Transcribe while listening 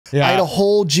Yeah. I had a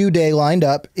whole Jew day lined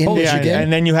up in Michigan.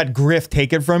 And then you had Griff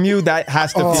take it from you. That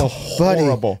has to feel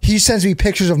horrible. He sends me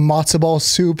pictures of matzo ball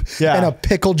soup and a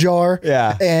pickle jar.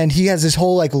 Yeah. And he has this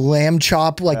whole like lamb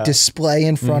chop like display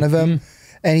in front of him.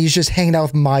 And he's just hanging out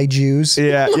with my Jews.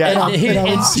 Yeah, yeah. And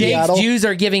Jake's Jews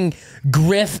are giving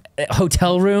Griff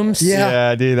hotel rooms.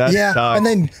 Yeah, dude, that sucks.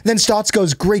 And then Stotts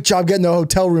goes, "Great job getting the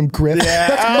hotel room, Griff." Yeah.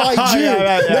 That's my Jew.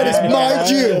 That is my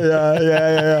Jew.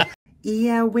 Yeah.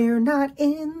 Yeah, we're not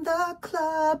in the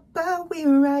club, but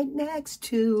we're right next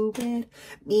to it.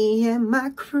 Me and my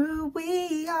crew,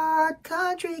 we are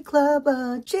country club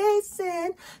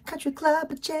adjacent. Country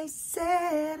club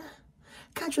adjacent.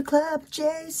 Country club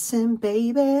adjacent,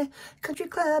 baby. Country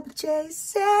club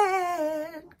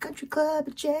adjacent. Country club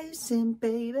adjacent,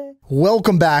 baby.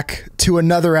 Welcome back to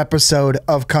another episode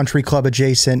of Country Club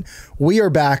Adjacent. We are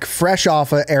back fresh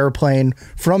off an airplane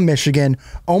from Michigan.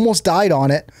 Almost died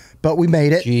on it, but we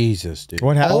made it. Jesus, dude.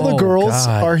 What happened? All the girls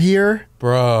are here,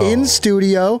 Bro. in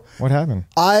studio. What happened?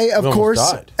 I, of almost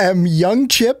course, died. am young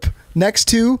Chip next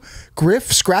to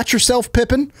Griff. Scratch yourself,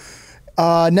 Pippin.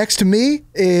 Next to me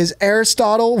is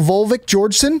Aristotle Volvic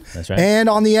Georgeson. That's right. And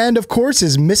on the end, of course,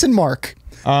 is Missing Mark.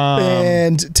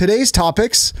 And today's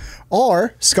topics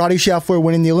are Scotty Scheffler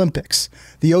winning the Olympics,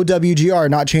 the OWGR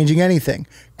not changing anything,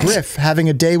 Griff having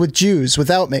a day with Jews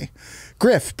without me,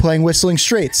 Griff playing Whistling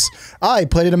Straits, I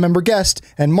played at a member guest,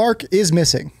 and Mark is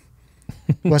missing.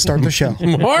 Let's start the show.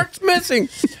 Mark's missing.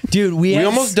 Dude, we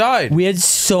almost died. We had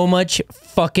so much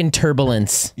fucking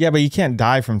turbulence. Yeah, but you can't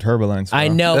die from turbulence. Bro. I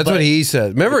know. That's but what he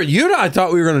said. Remember, you and I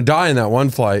thought we were going to die in that one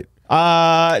flight.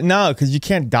 No, because you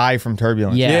can't die from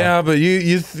turbulence. Yeah. But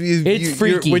It's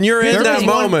freaky. When you're in There that was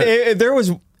one- moment. there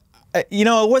was,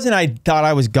 it wasn't I thought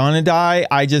I was gonna die.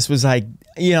 I just was like,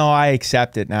 I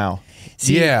accept it now.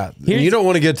 See, you don't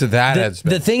want to get to that headspace.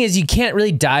 The thing is, you can't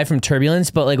really die from turbulence,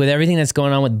 but like with everything that's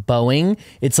going on with Boeing,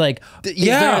 it's like, is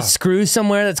there a screw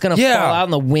somewhere that's going to fall out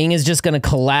and the wing is just going to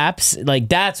collapse? Like,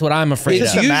 that's what I'm afraid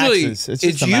It's of.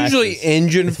 usually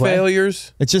engine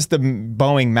failures. It's just the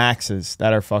Boeing Maxes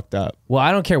that are fucked up. Well,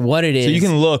 I don't care what it is. So you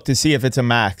can look to see if it's a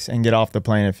Max and get off the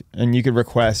plane, and you could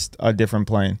request a different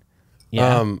plane.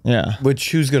 Yeah.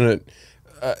 Which who's going to...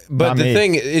 but Not the me.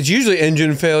 thing, it's usually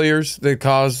engine failures that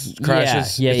cause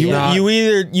crashes. Yeah. You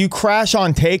either crash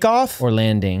on takeoff or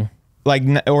landing.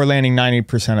 or landing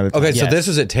 90% of the time. Okay, so Yes. this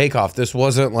was at takeoff. This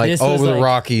wasn't like This was over the like-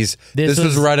 Rockies. This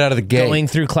was right out of the gate. Going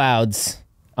through clouds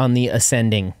on the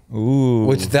ascending. Ooh.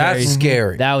 Which that's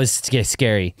scary. That was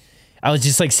scary. I was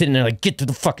just like sitting there like, get through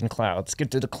the fucking clouds.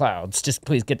 Get through the clouds. Just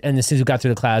please get. And as soon as we got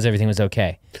through the clouds, everything was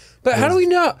okay. But how do we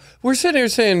know? We're sitting here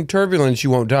saying turbulence,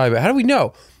 you won't die. But how do we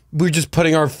know? We're just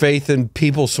putting our faith in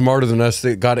people smarter than us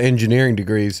that got engineering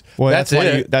degrees. Well, that's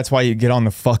it. That's why you get on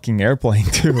the fucking airplane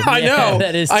too. I know.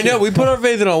 that is I know. true. We put our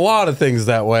faith in a lot of things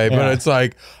that way, but Yeah. it's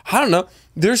like, I don't know.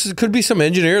 Could be some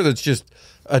engineer that's just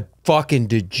a fucking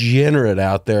degenerate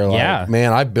out there. Like,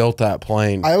 man, I built that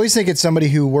plane. I always think it's somebody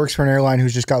who works for an airline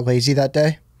who's just got lazy that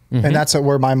day. And that's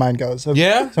where my mind goes.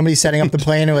 Yeah? Somebody setting up the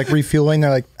plane or like refueling, they're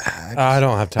like, I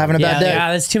don't have time. having a bad day.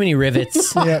 Yeah, that's too many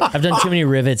rivets. I've done too many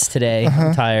rivets today.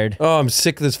 I'm tired. Oh, I'm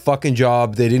sick of this fucking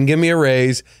job. They didn't give me a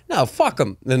raise. No, fuck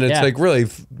them. Then it's like, really,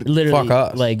 Literally,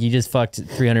 fuck us. like you just fucked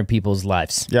 300 people's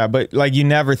lives. Yeah, but like you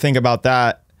never think about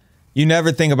that. You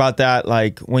never think about that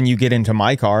like when you get into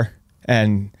my car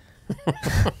and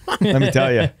let me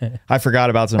tell you, I forgot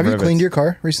about some Have you rivets. cleaned your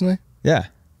car recently? Yeah.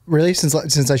 Really?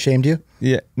 Since I shamed you?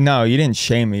 Yeah. No, you didn't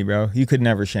shame me, bro. You could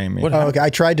never shame me. What Oh, okay. I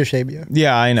tried to shame you.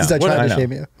 Yeah, I know. Since I tried I to know.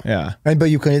 shame you. Yeah. Right, but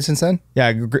you cleaned it since then?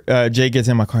 Yeah, Jay gets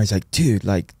in my car. He's like, dude,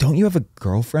 like, don't you have a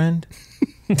girlfriend?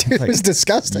 Dude, it was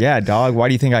disgusting. Yeah, dog. Why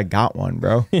do you think I got one,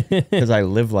 bro? Because I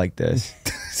live like this.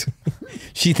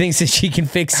 She thinks that she can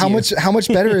fix How much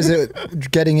better is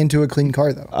it getting into a clean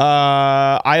car though?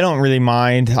 I don't really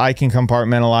mind. I can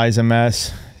compartmentalize a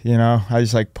mess. I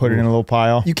just like put it in a little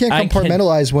pile. You can't I can-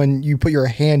 compartmentalize when you put your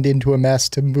hand into a mess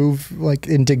to move like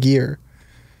into gear.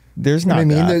 There's You know not.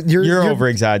 what I mean? That. You're You're over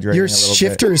exaggerating. Your a little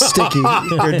shifter bit. is sticky.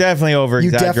 You're definitely over You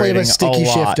exaggerating. definitely have a sticky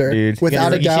lot, shifter. dude.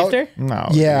 Without a sticky doubt. shifter? No.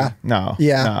 Yeah. Dude. No.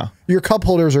 Yeah. Your cup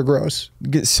holders are gross.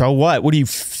 No. So what? What are you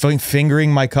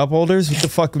fingering my cup holders? What the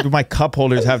fuck do my cup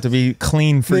holders have to be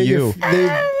clean for you?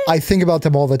 I think about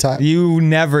them all the time. You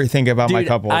never think about my Dude,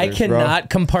 cup holders, I bro. cannot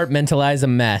compartmentalize a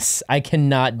mess. I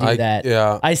cannot do that.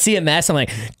 Yeah. I see a mess, I'm like,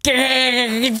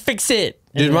 fix it.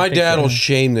 Dude, And my I fix dad it. will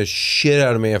shame the shit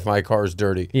out of me if my car's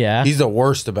dirty. Yeah. He's the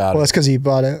worst about Well, it. that's because he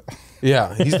bought it.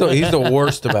 Yeah, he's the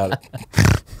worst about it.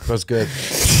 That's good.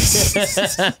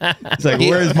 It's like,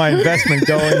 where's my investment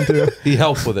going to? He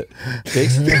helps with it.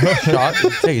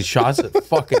 Taking shots at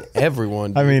fucking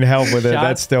everyone. I mean, help with it. Shots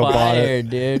That's still bought fired, it.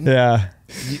 dude. Yeah.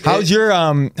 How's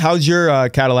your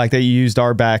Cadillac that you used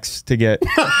our backs to get?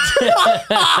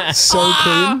 So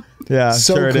clean. Yeah,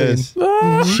 So sure clean. it is.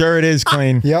 Sure it is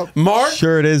clean. Yep. Mark,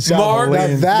 Sure it is. Mark,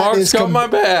 clean. that Mark's is got my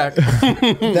back.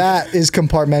 That is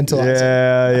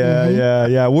compartmentalizing.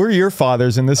 Yeah. We're your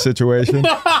fathers in this situation.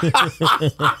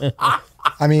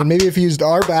 I mean, maybe if you used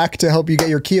our back to help you get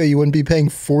your Kia, you wouldn't be paying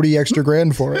 40 extra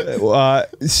grand for it.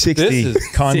 60, This is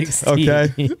cunt. 60.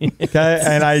 Okay.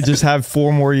 And I just have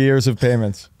 4 more years of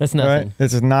payments. That's nothing. Right?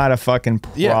 This is not a fucking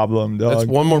problem, dog. That's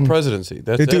one more presidency.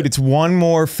 That's Dude, it. it's one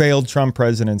more failed Trump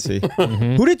presidency.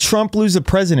 Who did Trump lose the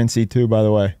presidency to, by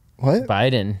the way? What?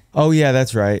 Biden. Oh, yeah,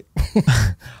 that's right.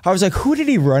 I was like, who did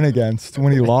he run against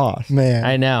when he lost? Man.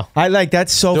 I know. I like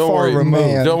that's so Don't far worry, removed.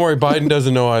 man. Don't worry, Biden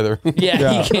doesn't know either.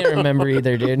 Yeah, he can't remember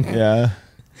either, dude. Yeah.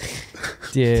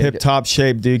 Dude. Tip top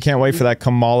shape, dude. Can't wait for that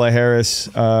Kamala Harris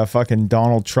fucking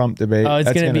Donald Trump debate. Oh, it's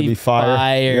That's gonna be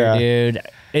fire, Yeah. dude.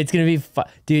 It's gonna be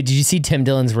dude. Did you see Tim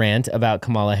Dillon's rant about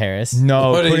Kamala Harris?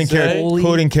 No, What did he couldn't care. say?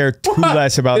 Couldn't care two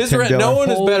less about His Tim rant- Dillon. no one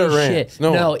is better Holy rants. shit.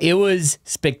 No No, one. it was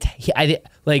spectacular.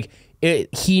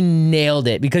 He nailed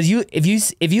it because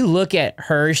if you look at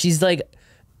her, she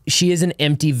is an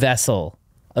empty vessel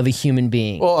of a human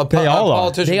being. Well, They all are.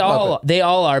 politician puppet. They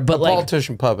all are, but like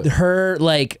Politician puppet. her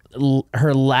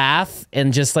her laugh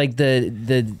and just like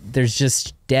the there's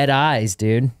just dead eyes,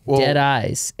 dude. Well- Dead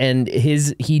eyes, and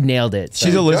he nailed it. So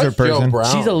She's a lizard Joe person.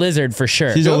 Brown. she's a lizard for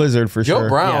sure. She's a lizard for Joe sure.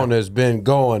 Brown has been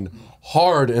going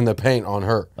hard in the paint on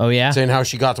her. Oh, yeah? Saying how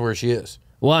she got to where she is.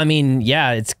 Well, I mean,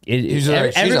 yeah, He's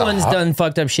like, she's everyone's a- done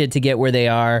fucked up shit to get where they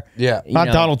are. Yeah. You Not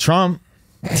know. Donald Trump.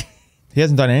 He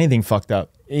hasn't done anything fucked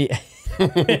up. Yeah.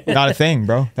 Not a thing,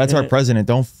 bro. That's our president.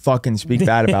 Don't fucking speak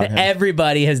bad about him.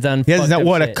 Everybody has done. He has fucked not up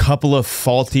what a shit. couple of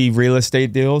faulty real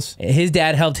estate deals. His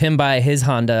dad helped him buy his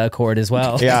Honda Accord as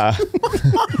well. Yeah,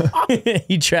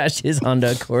 He trashed his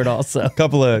Honda Accord also.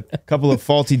 couple of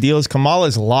faulty deals.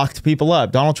 Kamala's locked people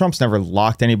up. Donald Trump's never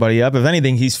locked anybody up. If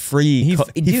anything, he's free. He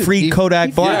dude, freed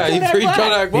Kodak Black. Yeah, he freed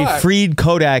Kodak He Black. freed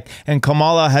Kodak, and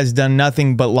Kamala has done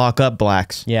nothing but lock up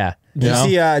blacks. Yeah.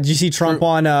 Did you see Trump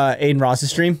on Aiden Ross's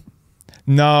stream?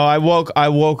 No, I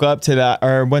woke up to that,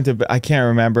 or went to. I can't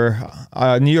remember.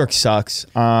 New York sucks.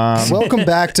 Welcome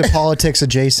back to Politics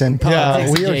Adjacent. Yeah.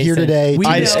 We are here today to We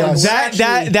know discuss.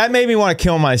 that made me want to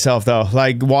kill myself though.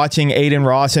 Like watching Aiden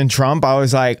Ross and Trump, I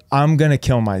was like, I'm gonna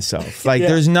kill myself. Like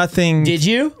there's nothing. Did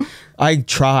you? I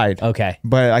tried. Okay.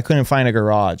 But I couldn't find a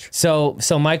garage. So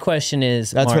my question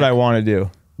is, That's Mark, what I want to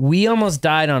do. we almost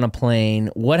died on a plane.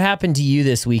 What happened to you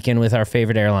this weekend with our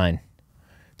favorite airline?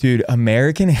 Dude,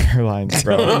 American Airlines,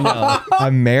 bro.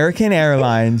 American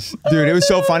Airlines. Dude, it was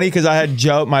so funny because I had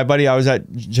Joe, my buddy, I was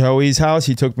at Joey's house.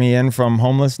 He took me in from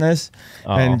homelessness.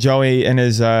 And Joey and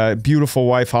his beautiful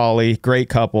wife, Holly, great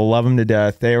couple, love him to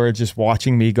death. They were just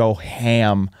watching me go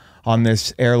ham on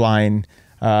this airline,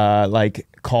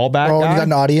 callback Oh, guy. you got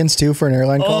an audience too for an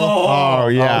airline call? Oh,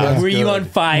 yeah. Were you on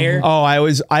fire? Oh, I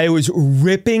was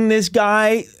ripping this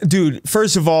guy. Dude,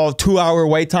 first of all, 2-hour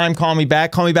wait time, call me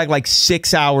back like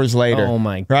 6 hours later. Oh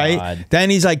my Right? God. Then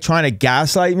he's like trying to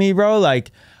gaslight me, bro.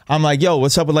 Like, I'm like, yo,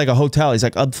 what's up with like a hotel? He's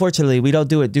like, unfortunately, we don't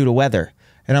do it due to weather.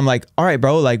 And I'm like, all right,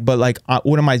 bro,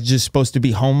 what am I just supposed to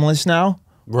be homeless now?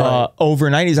 Right.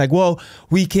 Overnight. He's like, well,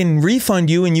 we can refund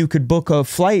you and you could book a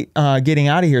flight getting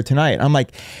out of here tonight. I'm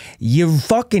like, you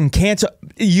fucking cancel.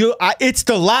 It's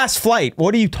the last flight.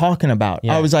 What are you talking about?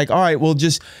 Yeah. I was like, all right, well,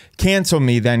 just cancel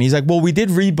me then. He's like, well, we did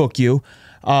rebook you.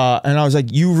 And I was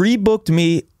like, you rebooked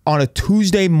me on a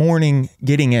Tuesday morning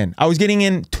getting in. I was getting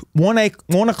in 1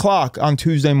 o'clock on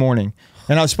Tuesday morning.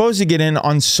 And I was supposed to get in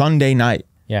on Sunday night.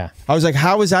 Yeah. I was like,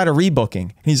 how is that a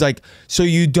rebooking? He's like, so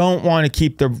you don't want to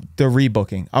keep the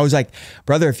rebooking. I was like,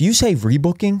 brother, if you say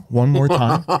rebooking one more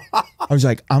time, I was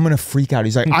like, I'm going to freak out.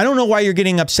 He's like, I don't know why you're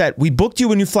getting upset. We booked you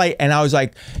a new flight. And I was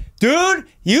like, dude,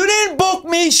 you didn't book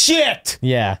me shit.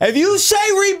 Yeah. If you say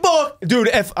rebook, dude,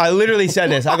 if I literally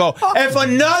said this, I go, if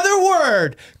another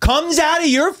word comes out of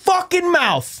your fucking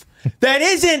mouth that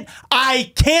isn't,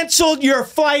 I canceled your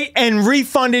flight and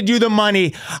refunded you the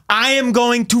money, I am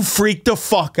going to freak the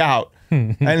fuck out.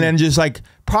 And then just like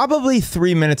probably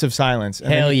 3 minutes of silence.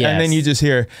 And Hell then, yes. And then you just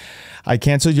hear, I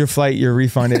canceled your flight, you're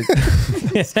refunded.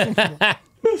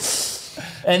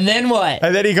 And then what?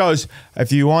 And then he goes,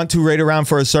 if you want to wait around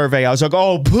for a survey. I was like,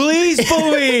 oh, please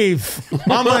believe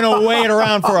I'm going to wait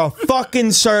around for a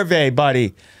fucking survey,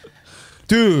 buddy.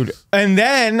 Dude. And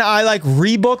then I like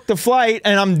rebooked the flight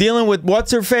and I'm dealing with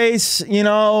what's her face, you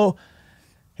know.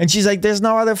 And she's like, there's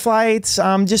no other flights.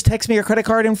 Just text me your credit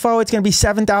card info. It's going to be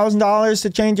 $7,000 to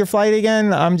change your flight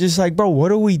again. I'm just like, bro,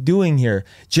 what are we doing here?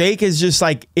 Jake is just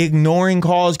like ignoring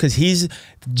calls because he's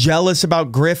jealous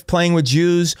about Griff playing with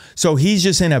Jews, so he's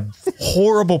just in a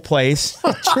horrible place.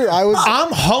 True.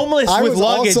 I'm homeless with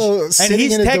luggage, and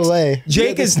he's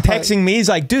Jake is texting me. He's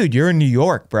like, "Dude, you're in New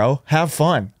York, bro. Have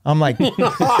fun." I'm like, dude,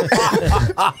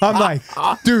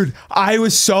 I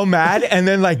was so mad. And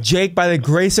then like Jake, by the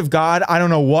grace of God, I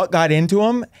don't know what got into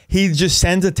him. He just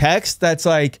sends a text that's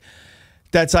like,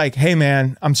 hey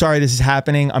man, I'm sorry this is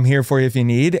happening. I'm here for you if you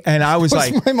need. And I was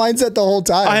like, my mindset the whole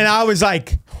time. And I was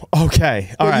like,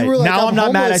 okay, all right. Like, now I'm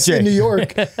not mad at Jake. In New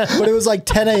York, but it was like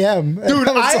 10 a.m. Dude,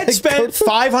 I had spent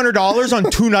 $500 on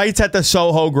 2 nights at the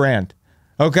Soho Grand.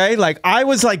 Okay, like I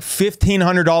was like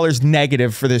 $1,500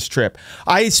 negative for this trip.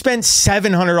 I spent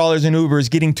 $700 in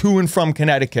Ubers getting to and from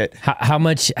Connecticut. How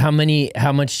much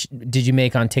did you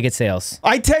make on ticket sales?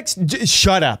 I text,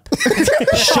 shut up.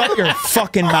 Shut your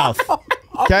fucking mouth.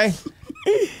 Okay?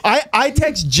 I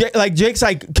text Jake, like Jake's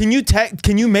like, can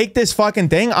you make this fucking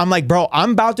thing? I'm like, bro,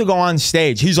 I'm about to go on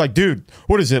stage. He's like, dude,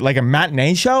 what is it, like a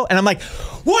matinee show? And I'm like,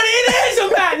 what, it is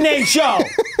a matinee show?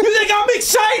 You think I'm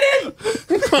excited?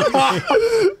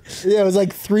 Yeah, it was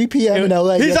like 3 p.m. in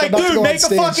LA. He's like, dude, make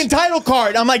a fucking title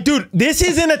card. I'm like, dude, this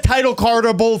isn't a title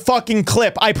cardable fucking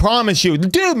clip. I promise you.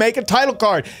 Dude, make a title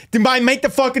card. Did I make the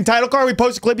fucking title card? We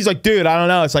post a clip. He's like, dude, I don't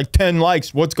know. It's like 10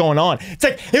 likes. What's going on? It's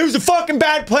like, it was a fucking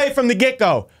bad play from the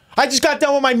get-go. I just got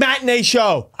done with my matinee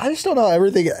show. I just don't know.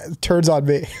 Everything turns on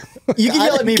me. You can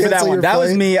yell at me for that one. That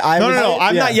was me. No.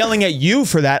 I'm not yelling at you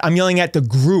for that. I'm yelling at the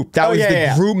group. That was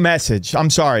the group message. I'm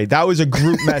sorry. That was a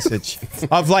group message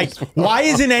of like, why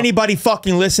isn't anybody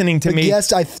fucking listening to me?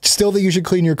 Yes, I still think you should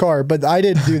clean your car, but I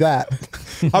didn't do that.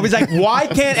 I was like, why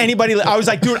can't anybody? I was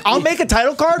like, dude, I'll make a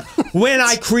title card when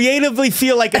I creatively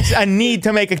feel like it's a need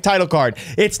to make a title card.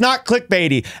 It's not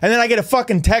clickbaity. And then I get a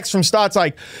fucking text from Stotts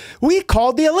like, we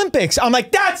called the Olympics. I'm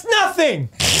like, that's nothing.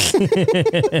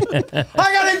 I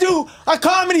gotta do a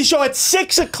comedy show at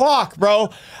 6 o'clock, bro.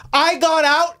 I got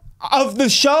out of the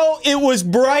show. It was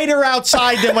brighter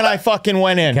outside than when I fucking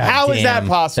went in. How is that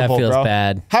possible, that feels bro?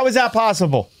 bad. How is that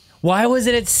possible? Why was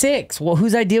it at 6? Well,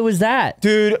 whose idea was that?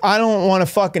 Dude, I don't want to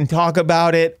fucking talk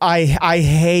about it. I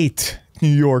hate New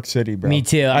York City, bro. Me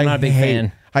too. I'm not a big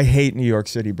fan. I hate New York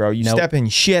City, bro. You step in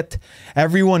shit.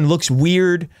 Everyone looks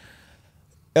weird.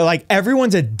 Like,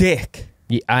 everyone's a dick.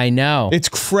 Yeah, I know. It's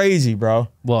crazy, bro.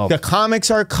 Well, the comics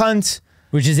are cunts.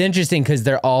 Which is interesting because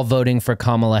they're all voting for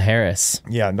Kamala Harris.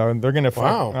 Yeah, no, they're going to...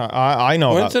 Wow. I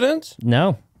know. Coincidence?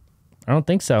 No, I don't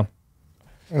think so.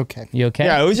 Okay. You okay?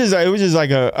 Yeah, it was just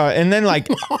like a... and then like...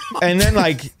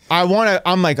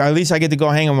 I'm like, at least I get to go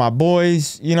hang with my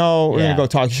boys. You know, we're going to go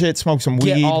talk shit, smoke some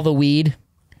weed. Get all the weed.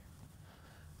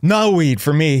 No weed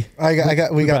for me.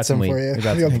 We got some for you. We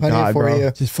got plenty for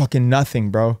you. Just fucking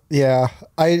nothing, bro. Yeah,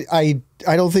 I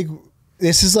don't think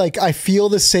this is like, I feel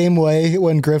the same way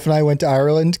when Griff and I went to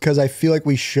Ireland because I feel like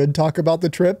we should talk about the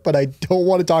trip, but I don't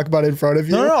want to talk about it in front of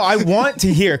you. No, I want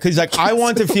to hear because like I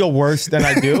want to feel worse than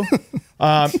I do.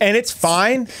 And it's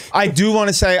fine. I do want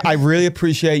to say I really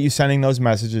appreciate you sending those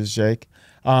messages, Jake.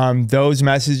 Those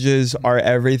messages are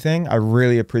everything. I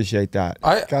really appreciate that.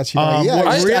 I got you.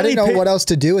 I didn't know what else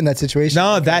to do in that situation.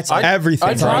 No, that's everything.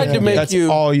 I tried to make that's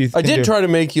all you. I did try to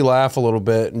make you laugh a little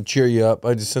bit and cheer you up.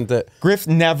 I just sent that. Griff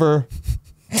never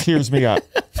cheers me up.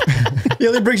 He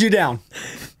only brings you down.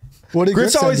 What did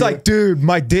Griff's always like, dude,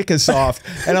 my dick is soft,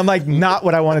 and I'm like, not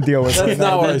what I want to deal with. That's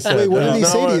not what I said. Wait, what did he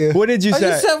say to you? What did you say?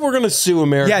 I just said we're gonna sue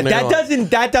American. Yeah,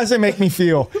 that doesn't make me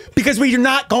feel because we're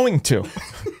not going to.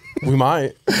 We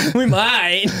might. We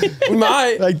might. We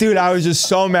might. Like, dude, I was just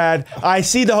so mad. I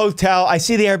see the hotel. I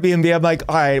see the Airbnb. I'm like,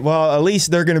 all right, well, at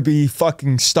least they're going to be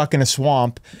fucking stuck in a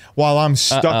swamp while I'm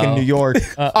stuck in New York.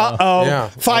 Yeah.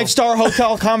 5-star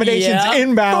hotel accommodations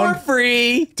inbound. For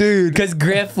free. Dude. Because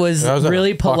Griff was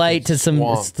really polite to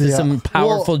some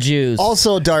powerful Jews.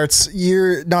 Also, Darts,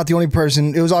 you're not the only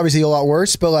person. It was obviously a lot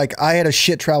worse, but like I had a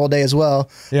shit travel day as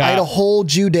well. Yeah. I had a whole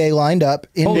Jew day lined up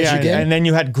in Michigan. And then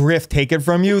you had Griff take it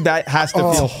from you. That has to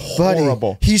feel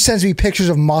horrible. Buddy. He sends me pictures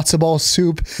of matzo ball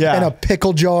soup and a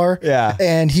pickle jar. Yeah.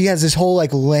 And he has this whole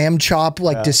like lamb chop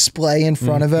display in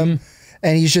front of him.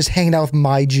 And he's just hanging out with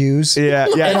my Jews. Yeah,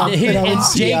 yeah.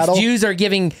 And Jake's Jews are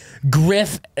giving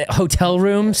Griff hotel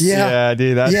rooms. Yeah,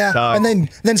 dude, that sucks. And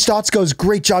then Stotts goes,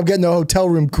 "Great job getting the hotel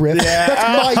room, Griff." Yeah.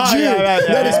 That's my Jew.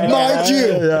 That is my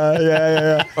Jew.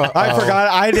 Yeah. I forgot.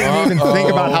 I didn't even think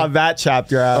about how that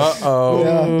chopped your ass.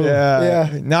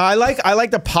 Yeah. No, I like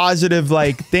the positive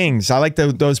like things. I like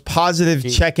those positive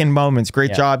check-in moments.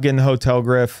 Great job getting the hotel,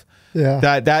 Griff. Yeah.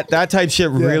 That type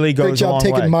shit really goes Great job a long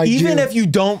taking way. my Even Jew. if you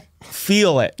don't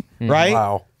feel it, right?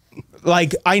 Wow.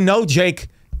 Like I know Jake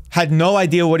had no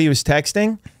idea what he was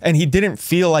texting, and he didn't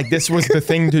feel like this was the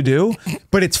thing to do,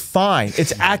 but it's fine.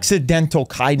 It's accidental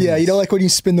kindness. Yeah, you know, like when you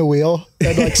spin the wheel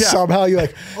and like somehow you're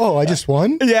like, oh, I just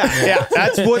won? Yeah.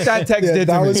 That's what that text did to me.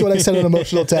 That was what I sent an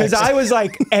emotional text. Because I was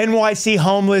like, NYC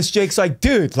homeless. Jake's like,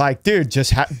 dude,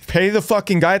 just pay the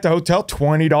fucking guy at the hotel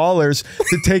 $20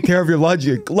 to take care of your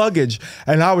luggage.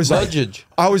 And I was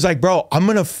like, bro, I'm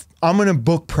gonna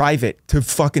book private to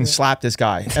fucking slap this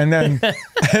guy. And then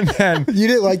you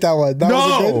didn't like that one.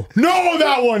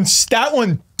 That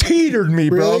one teetered me,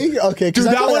 bro. Really? Okay, dude,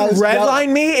 that one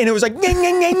redlined me, and it was like, ging,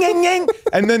 ging, ging, ging, ging.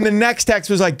 And then the next text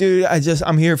was like, dude,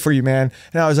 I'm here for you, man.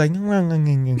 And I was like, it went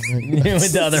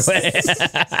the other way.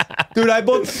 dude, I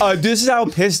booked. This is how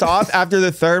pissed off after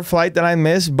the third flight that I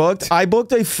missed. I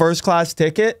booked a first class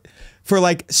ticket for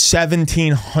like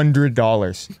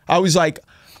 $1,700. I was like,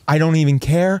 I don't even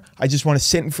care. I just want to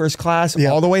sit in first class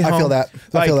all the way home. I feel that.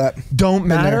 I feel that. Don't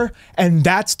matter. And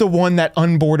that's the one that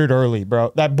unboarded early,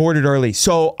 bro. That boarded early.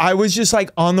 So I was just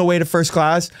like on the way to first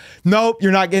class. Nope,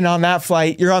 you're not getting on that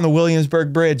flight. You're on the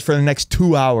Williamsburg Bridge for the next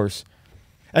 2 hours.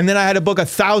 And then I had to book a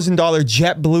 $1,000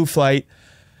 JetBlue flight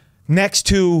next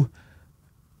to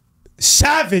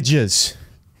savages.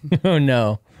 Oh,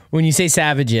 no. When you say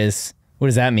savages, what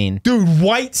does that mean? Dude,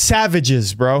 white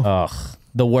savages, bro. Ugh.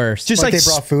 The worst. Just like they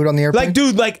brought food on the airplane? Like,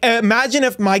 dude, imagine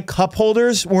if my cup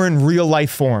holders were in real life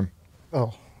form.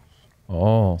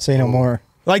 Oh. Say no more.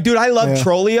 Like, dude, I love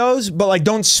Trolleos, but like,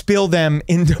 don't spill them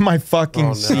into my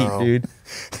fucking seat, dude.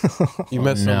 You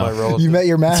met some of my relatives. You met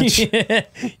your match. You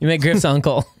met Griff's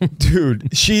uncle. Dude,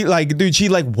 she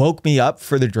woke me up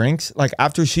for the drinks. Like,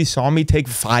 after she saw me take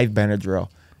 5 Benadryl,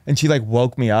 and she like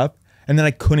woke me up. And then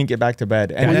I couldn't get back to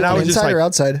bed. And then I was inside just like, or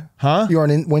outside? Huh? You were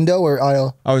on window or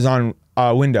aisle? I was on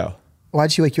window.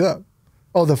 Why'd she wake you up?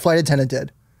 Oh, the flight attendant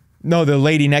did. No, the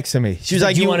lady next to me. She was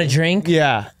like, "You want a drink?"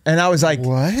 Yeah. And I was like,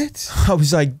 what? I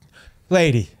was like,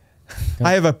 lady,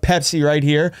 I have a Pepsi right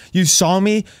here. You saw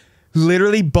me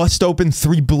literally bust open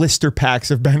 3 blister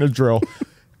packs of Benadryl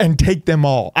and take them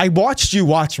all. I watched you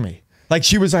watch me. Like,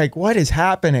 she was like, what is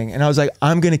happening? And I was like,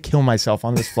 I'm going to kill myself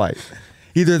on this flight.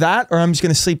 Either that or I'm just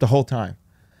going to sleep the whole time.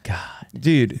 God.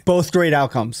 Dude. Both great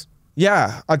outcomes.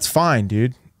 Yeah, it's fine,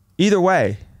 dude. Either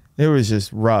way, it was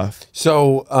just rough.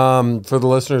 So for the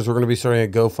listeners, we're going to be starting a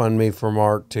GoFundMe for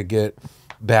Mark to get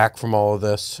back from all of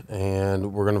this.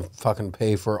 And we're going to fucking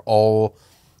pay for all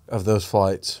of those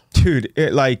flights. Dude,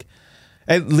 at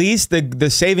least the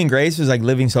saving grace was like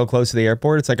living so close to the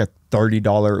airport. It's like a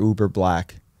 $30 Uber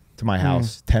Black to my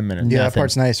house, 10 minutes. Yeah, that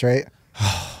part's nice, right?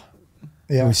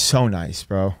 Yeah. It was so nice,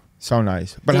 bro. So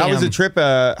nice. But how was the trip?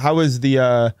 How was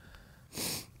the...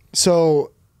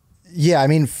 So, yeah, I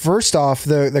mean, first off,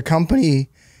 the company,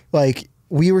 like,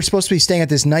 we were supposed to be staying at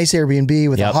this nice Airbnb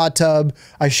with a hot tub.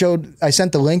 I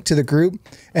sent the link to the group,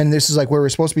 and this is like where we're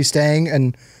supposed to be staying,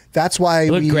 and that's why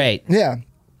it looked great. Yeah.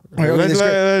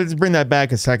 Let's bring that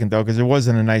back a second, though, because it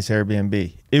wasn't a nice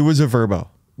Airbnb. It was a Verbo.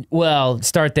 Well,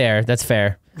 start there. That's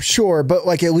fair. Sure, but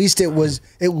like at least it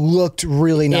looked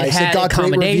really nice. It got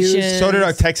great reviews. So did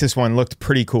our Texas one. Looked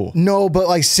pretty cool. No, but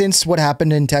like since what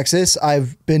happened in Texas,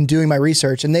 I've been doing my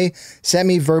research and they sent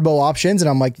me Verbo options and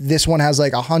I'm like, this one has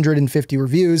like 150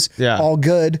 reviews. Yeah. All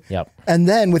good. Yep. And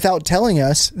then without telling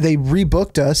us, they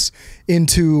rebooked us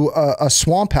into a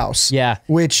swamp house. Yeah.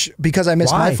 Which, because I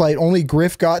missed my flight, only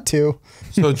Griff got to.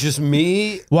 So just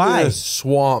me Why? in a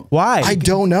swamp. Why? I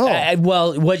don't know.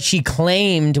 Well, what she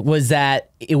claimed was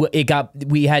that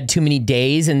we had too many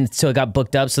days, and so it got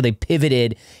booked up. So they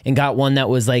pivoted and got one that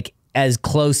was like as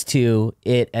close to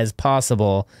it as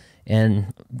possible.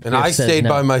 And I stayed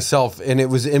by myself, and it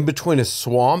was in between a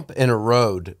swamp and a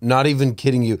road. Not even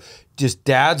kidding you. Just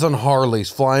dads on Harleys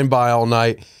flying by all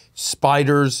night.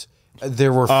 Spiders.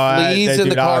 There were fleas in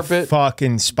the carpet.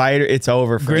 Fucking spider. It's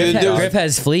over for me. Griff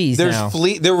has fleas now.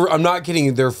 I'm not kidding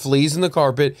you. There were fleas in the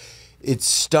carpet. It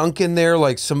stunk in there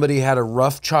like somebody had a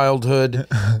rough childhood.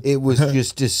 It was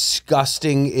just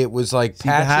disgusting. It was like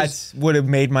patches. That would have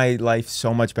made my life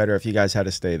so much better if you guys had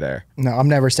to stay there. No, I'm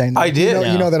never staying there. I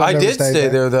did. You know that I did stay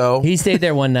there though. He stayed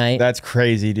there one night. That's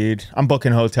crazy, dude. I'm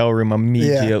booking a hotel room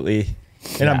immediately.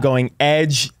 And I'm going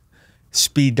edge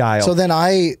speed dial. So then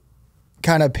I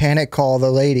kind of panic call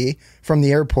the lady from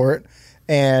the airport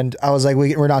and I was like,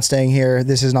 we're not staying here.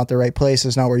 This is not the right place.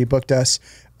 It's not where you booked us.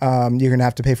 You're going to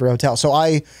have to pay for a hotel. So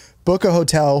I book a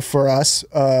hotel for us,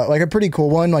 like a pretty cool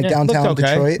one, like downtown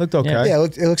Detroit. Looked okay. Yeah,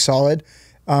 it looked solid.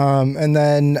 And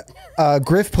then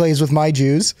Griff plays with my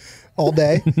Jews all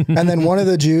day. And then one of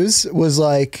the Jews was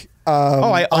like,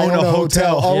 I own a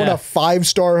hotel. I own Yeah. a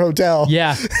 5-star hotel.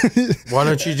 Yeah, Why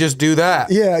don't you just do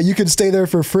that? Yeah, you can stay there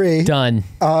for free. done.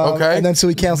 Okay. And then so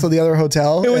we canceled the other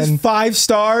hotel. It was and 5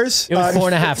 stars. It was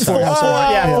 4.5 stars.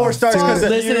 Yeah, 4 stars. Dude, Because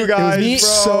Listen, You it guys, was me, bro.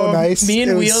 so nice. Me It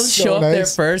and was Wheels so show up there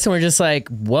nice. first, and we're just like,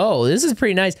 "Whoa, this is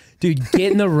pretty nice, dude."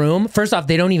 Get in the room. First off,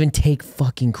 they don't even take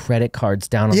fucking credit cards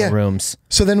down on Yeah. the rooms.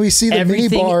 So then we see the mini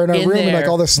Everything bar in our room and like there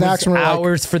all the snacks, was and we're like,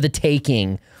 hours for the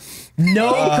taking.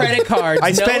 No credit cards.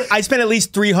 I spent at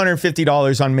least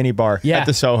 $350 on minibar at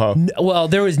the Soho. Well,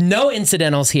 there was no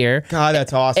incidentals here. God,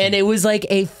 that's awesome. And it was like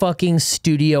a fucking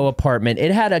studio apartment.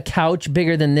 It had a couch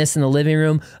bigger than this in the living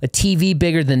room, a TV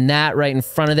bigger than that right in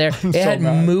front of there. It had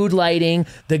mood lighting.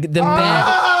 The bed.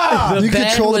 The you bed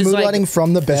control the was mood like, lighting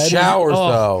from the bed. Showers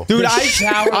though. Dude, the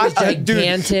shower was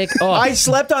gigantic. Dude, Oh. I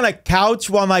slept on a couch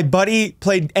while my buddy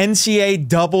played NCAA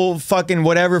double fucking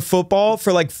whatever football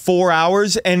for like 4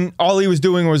 hours, and all he was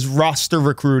doing was roster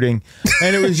recruiting,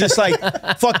 and it was just like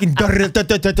fucking. And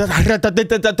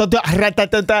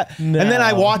then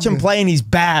I watch him play, and he's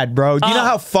bad, bro. Do you know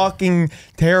how fucking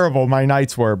terrible my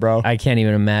nights were, bro? I can't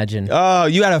even imagine. Oh,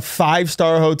 you had a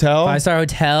 5-star hotel. 5-star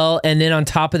hotel, and then on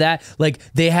top of that, like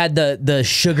they had the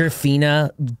Sugar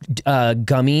Fina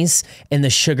gummies and the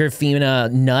Sugar Fina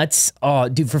nuts. Oh,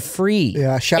 dude, for free.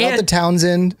 Yeah, shout out And- to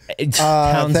Townsend.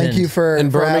 Townsend. Thank you for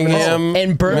In for having us. Birmingham.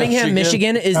 And Birmingham,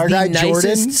 Michigan is Our the guy nicest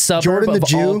Jordan- suburb Jordan the of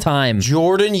Jew. all time.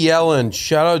 Jordan Yellen.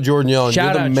 Shout out Jordan Yellen.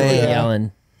 Shout You're out the Jordan man.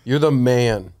 Yellen. You're the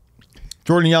man.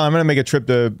 Jordan Young, I'm gonna make a trip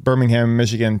to Birmingham,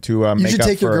 Michigan to You make should up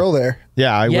take your for- girl there.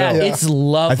 Yeah, I Yeah, will. it's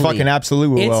lovely. I fucking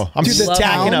absolutely will. I'm Dude, the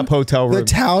stacking town- up hotel The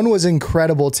rooms. town was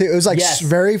incredible too. It was like Yes.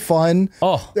 very fun.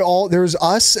 Oh. There was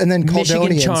us and then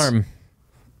Michigan Chaldeans. charm.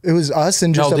 It was us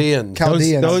and just Chaldeans.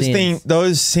 Chaldeans.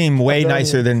 Those seem way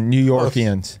nicer than New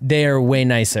Yorkians. They are way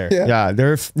nicer. Yeah. Yeah,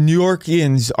 New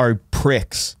Yorkians are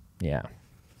pricks. Yeah.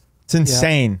 It's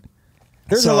insane.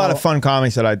 There's a lot of fun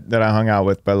comics that I hung out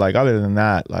with, but like other than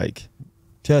that, like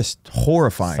just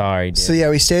horrifying. Sorry, dude. So yeah,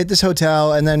 we stayed at this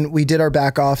hotel and then we did our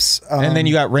back offs. And then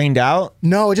you got rained out.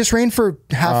 No, it just rained for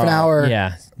half an hour.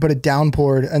 yeah. But it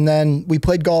downpoured, and then we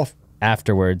played golf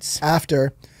Afterwards.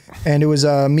 after, and it was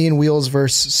me and Wheels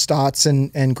versus Stotts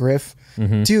and Griff.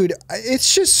 Dude,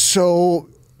 it's just so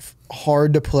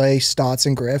hard to play Stotts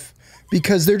and Griff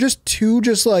because they're just two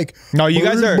like No, you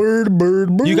guys are-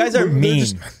 you guys are mean.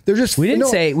 They're just We didn't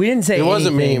no, say It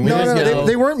wasn't anything. mean. We We No, just no, know-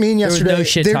 they weren't mean was yesterday. no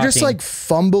shit They're just talking. like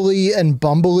fumbly and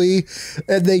bumbly,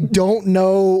 and they don't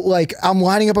know. Like I'm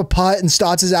lining up a putt, and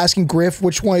Stotts is asking Griff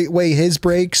which way his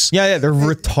breaks. Yeah, they're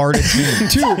retarded.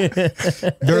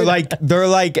 Dude, They're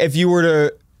like if you were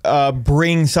to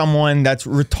bring someone that's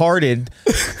retarded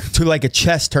to like a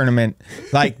chess tournament,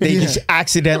 like they just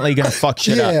accidentally gonna fuck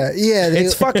shit up. yeah.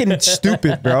 It's fucking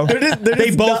stupid, bro.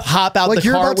 They both hop out Like, the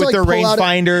you're car about to, with like, their pull out a-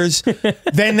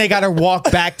 rangefinders. Then they got to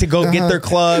walk back to go get their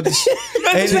clubs.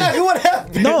 That's exactly what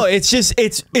happened. No, it's just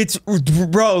it's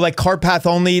bro, like car path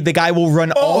only. The guy will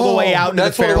run all the way out into the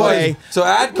That's what it fairway. was. So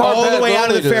add car All the path way out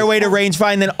only of the to it. fairway to range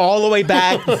find, then all the way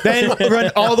back, then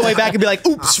run all the way back and be like,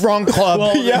 "Oops, wrong club."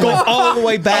 Go all the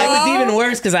way It back. was even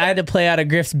worse because I had to play out of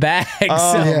Griff's bag.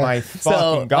 Oh so, my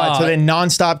fucking god! oh. So then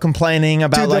nonstop complaining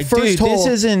about Dude, the like, first dude, this hole-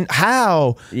 isn't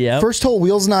how. Yep. First hole,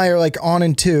 Wheels and I are like on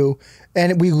in 2,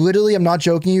 and we literally, I'm not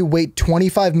joking you, wait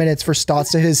 25 minutes for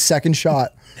Stotts to hit his second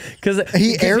shot. Because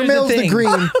He airmails the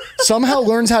green, somehow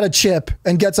learns how to chip,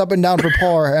 and gets up and down for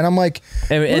par. And I'm like,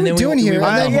 And- what and are we then we- doing we here?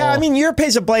 went And then- the Yeah, I hole. mean, your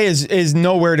pace of play is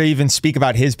nowhere to even speak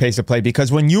about his pace of play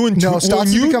because when you and No, when Stotts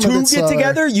has you become a two bit get slower.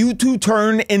 together, you two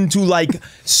turn into like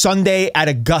Sunday at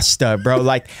Augusta, bro.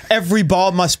 Like every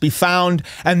ball must be found,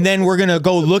 and then we're gonna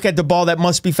go look at the ball that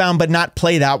must be found, but not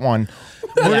play that one.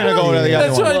 We're gonna go to the other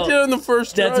That's one. what I did on the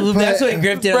first That's drive. what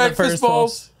Griff did on the Breakfast first hole.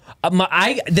 balls.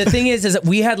 The thing is that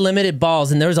we had limited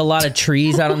balls and there was a lot of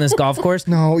trees out on this golf course.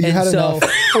 No, you And had enough.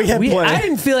 We had plenty. I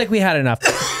didn't feel like we had enough.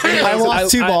 Anyways, I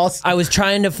lost 2 balls. I was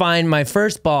trying to find my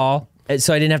first ball,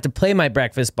 so I didn't have to play my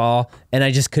breakfast ball, and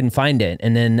I just couldn't find it.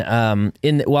 And then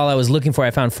while I was looking for it,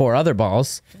 I found 4 other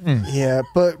balls. Yeah,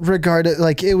 but regardless,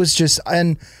 like it was just,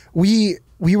 and we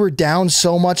were down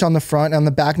so much on the front. On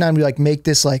the back nine, we like make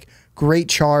this like great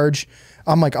charge.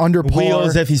 I'm like under par.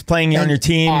 Wheels, if he's playing on And your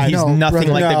team, I he's know, nothing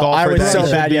brother. like the No, golfer I was that so he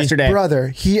should bad be. yesterday.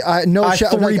 Brother, I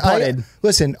three-putted.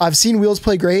 Listen, I've seen Wheels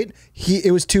play great.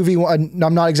 It was 2v1.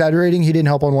 I'm not exaggerating. He didn't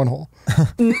help on 1 hole.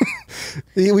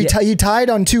 He tied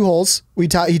on 2 holes. He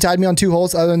tied me on 2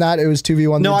 holes. Other than that, it was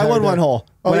 2v1. No, the I entire won day. 1 hole.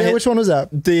 Oh When I yeah, hit which one was that?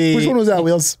 the- Which one was that,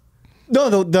 Wheels?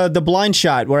 No, the blind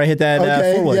shot where I hit that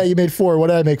Okay, 4-wood. yeah, you made 4. What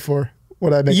did I make 4?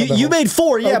 What I make? on the You hole? made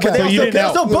 4, yeah, Okay. but So they you also,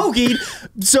 didn't help.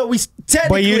 bogeyed. So we technically.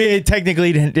 But you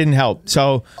technically didn't help.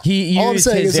 So He All I'm used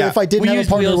saying his, is that if I didn't we have a used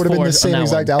partner, it wheels would have been the fours on same that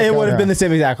exact one. outcome. it would have been the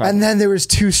same exact one. And then there was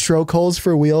 2 stroke holes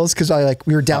for wheels because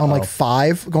we were down like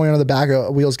 5 going on the back.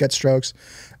 Wheels get strokes,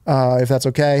 if that's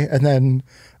okay. And then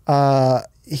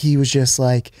he was just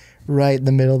like right in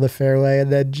the middle of the fairway,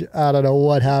 and then I don't know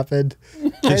what happened.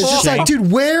 And it's just like,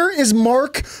 dude, where is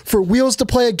Mark for wheels to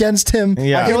play against him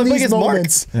Yeah. in Olympic these is Mark.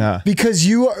 moments? Yeah. Because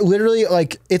you are literally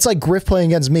like, it's like Griff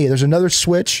playing against me. There's another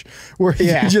switch where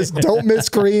you just don't miss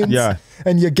greens. Yeah.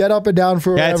 And you get up and down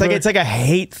for yeah, whatever. it's like a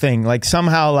hate thing. Like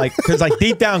somehow, like because like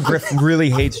deep down, Griff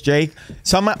really hates Jake.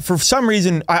 For some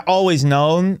reason, I always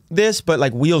known this, but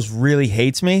like Wheels really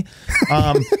hates me.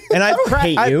 And I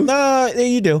hate you. No,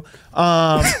 you do.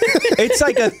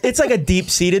 It's like a deep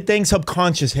seated thing,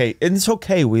 subconscious hate, and it's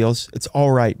okay. Wheels, it's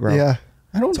all right, bro. Yeah.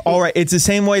 It's all right. It's the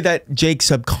same way that Jake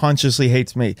subconsciously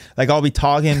hates me. Like I'll be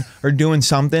talking or doing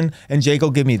something, and Jake will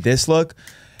give me this look.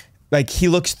 Like he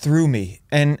looks through me,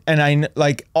 and I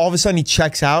like all of a sudden he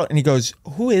checks out and he goes,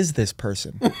 "Who is this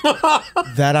person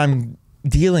that I'm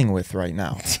dealing with right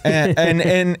now?"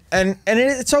 And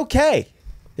it's okay.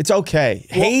 It's okay.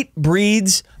 Hate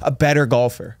breeds a better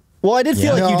golfer. Well, I did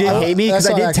feel like you did hate me because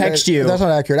that's I not did text you. That's not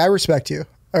accurate. I respect you.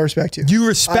 I respect you. You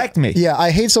respect me. Yeah, I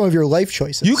hate some of your life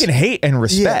choices. You can hate and Yeah,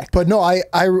 respect. but no, I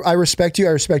respect you.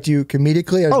 I respect you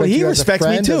comedically. I respect He you respects as a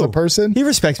me friend, too. as a person. He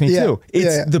respects me Yeah, too. It's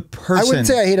yeah. the person. I wouldn't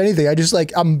say I hate anything. I just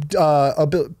like I'm a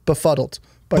bit befuddled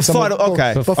by Befuddled.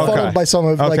 Okay. befuddled by some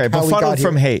of like how we got befuddled here.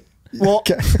 from hate. Well,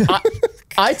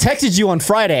 I texted you on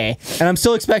Friday, and I'm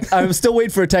still waiting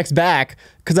for a text back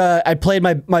because I played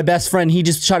my best friend. He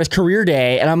just shot his career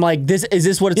day, and I'm like, is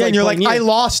this what it's Yeah, like? and you're like, playing I you?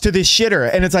 lost to this shitter,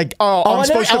 and it's like, I'm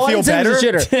supposed to I feel didn't say it better. was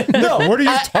a shitter. No, what are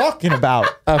you talking about?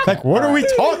 Like, what are we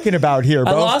talking about here,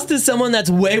 I bro? lost to someone that's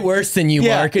way worse than you,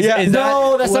 Yeah, Mark. yeah.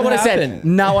 No, that's not what I said. happened?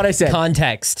 Not what I said.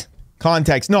 Context.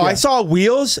 Context. No, I saw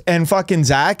Wheels and fucking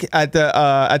Zach at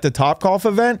the Top Golf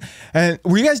event, and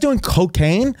were you guys doing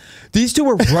cocaine? These two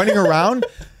were running around.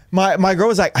 My girl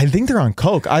was like, I think they're on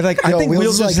coke. I think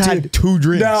Wheels was just like, had dude. 2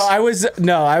 drinks. I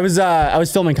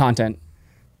was filming content.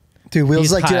 Dude, Will's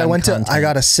He's like, dude, high on I content.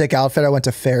 got a sick outfit. I went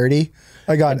to Faraday.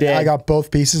 I got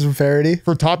both pieces from Faraday.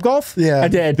 For Top Golf? Yeah. I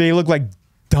did. They look like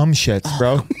dumb shits,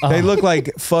 bro. They look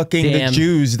like fucking Damn. the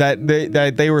Jews that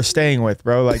they were staying with,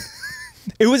 bro. Like,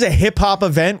 it was a hip hop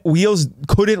event. Wheels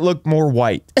couldn't look more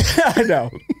white. I know.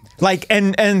 Like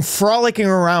and frolicking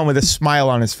around with a smile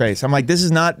on his face. I'm like, this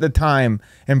is not the time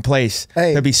and place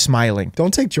Hey. to be smiling.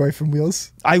 Don't take joy from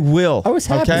Wheels. I will. I was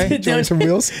happy. Okay? Joy from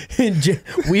Wheels.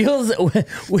 Wheels.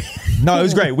 No, it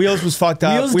was great. Wheels was fucked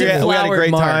up. Wheels we had a deflowered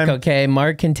great Mark. time. Okay,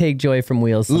 Mark can take joy from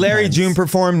Wheels. Larry sometimes. June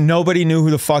performed. Nobody knew who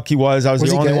the fuck he was. I was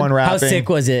Was the he only good? one rapping. How sick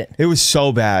was it? It was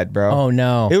so bad, bro. Oh,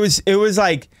 no. It was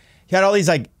like he had all these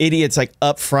like idiots like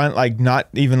up front, like not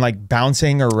even like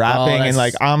bouncing or rapping, and that's-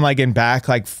 like I'm like in back,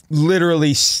 like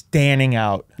literally standing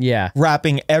out. Yeah.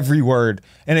 Rapping every word.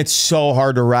 And it's so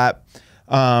hard to rap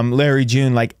Larry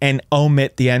June like and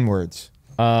omit the N-words.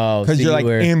 Oh, Because so you're like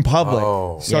were, in public.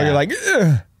 Oh. So Yeah. you're like,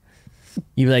 ugh.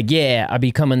 you were like, yeah, I'll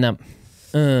be coming up.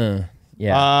 Yeah,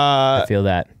 I feel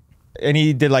that. And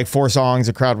he did like 4 songs,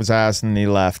 the crowd was asked, and he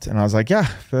left. And I was like, yeah,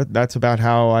 that's about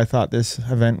how I thought this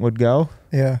event would go.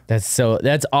 Yeah. That's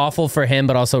awful for him,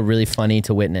 but also really funny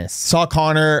to witness. Saw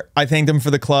Connor, I thanked him for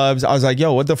the clubs. I was like,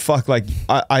 yo, what the fuck? Like,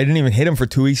 I didn't even hit him for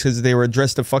 2 weeks because they were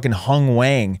addressed to fucking Hung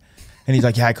Wang. And he's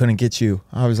like, yeah, I couldn't get you.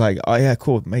 I was like, oh yeah,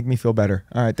 cool. Make me feel better.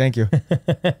 All right, thank you.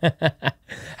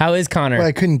 How is Connor? Well,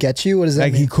 I couldn't get you. What does that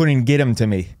Like mean? he couldn't get him to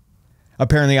me.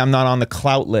 Apparently I'm not on the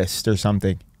clout list or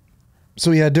something.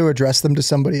 So he had to address them to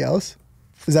somebody else.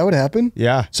 Is that what happened?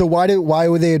 Yeah. So why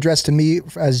were they addressed to me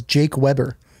as Jake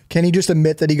Weber? Can he just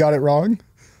admit that he got it wrong?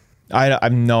 I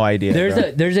have no idea.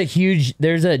 bro. there's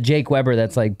a Jake Weber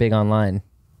that's like big online.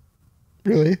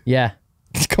 Really? Yeah,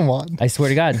 Come on. I swear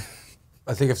to God.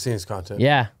 I think I've seen his content.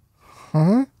 Yeah,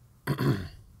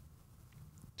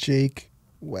 Jake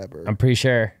Weber. I'm pretty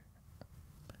sure.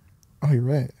 Oh, you're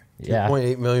right. Yeah.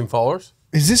 2.8 million followers.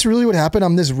 Is this really what happened?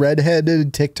 I'm this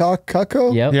redheaded TikTok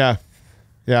cucko. Yep. Yeah.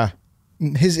 Yeah.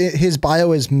 His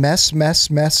bio is mess. You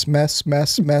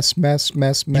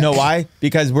know why?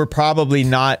 Because we're probably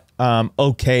not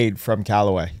okayed from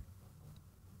Callaway.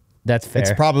 That's fair.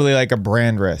 It's probably like a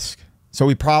brand risk. So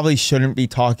we probably shouldn't be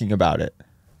talking about it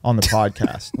on the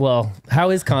podcast. Well, how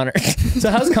is Connor?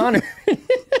 So how's Connor?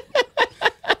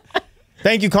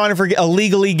 Thank you, Connor, for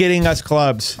illegally getting us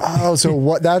clubs. Oh, so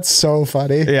what? That's so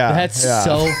funny. Yeah. That's yeah.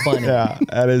 so funny. Yeah,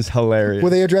 that is hilarious.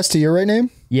 Were they addressed to your right name?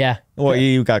 Yeah. Well,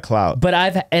 you got clout. But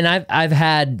I've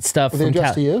had stuff Were they from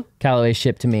addressed to you? Callaway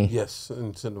shipped to me. Yes,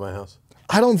 and sent to my house.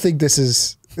 I don't think this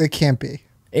is. It can't be.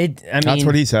 I mean, That's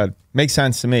what he said. Makes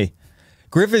sense to me.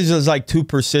 Griff is just like too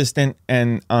persistent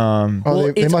and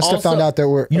Oh, they it's must have also- found out that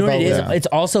we're. You know what it is? Yeah. It's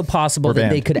also possible We're that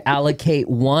they banned. could allocate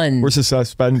one. we're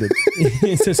suspended.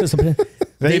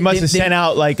 They must have sent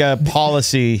out like a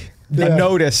policy, a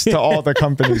notice to all the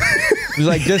companies. It was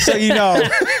like, just so you know,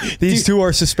 these two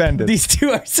are suspended. These two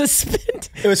are suspended.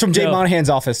 It was from Jay No. Monahan's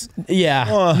office.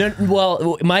 Yeah. No,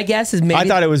 well, my guess is maybe. I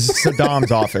thought it was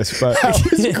Saddam's office, but That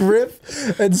was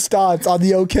Griff and Stotts on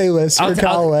the OK list for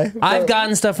Callaway. I've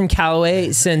gotten stuff from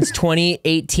Callaway since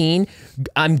 2018.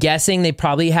 I'm guessing they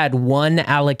probably had one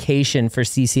allocation for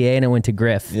CCA and it went to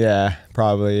Griff. yeah,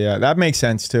 probably. Yeah, that makes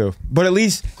sense too. But at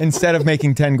least instead of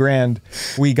making 10 grand,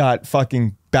 we got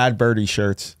fucking Bad Birdie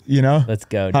shirts. You know? Let's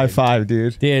go, dude. High five,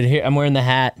 dude. Dude, here I'm wearing the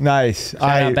hat. Nice. Shout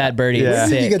out Bad Birdie. Yeah. Where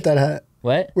did you Sick. get that hat?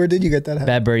 What? Where did you get that hat?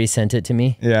 Bad Birdie sent it to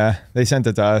me. Yeah, they sent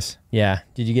it to us. Yeah.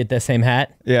 Did you get that same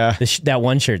hat? Yeah. That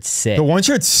one shirt's sick. The one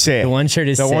shirt's sick. The one shirt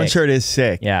is The one sick. shirt is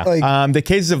sick. Yeah. Like, The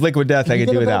cases of liquid death I you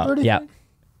could get do a Bad without. Birdie? yeah.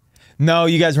 No,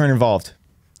 you guys weren't involved.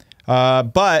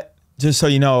 But just so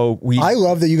you know, I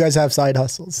love that you guys have side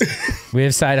hustles. We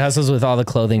have side hustles with all the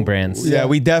clothing brands. yeah,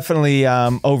 we definitely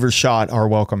overshot our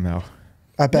welcome though.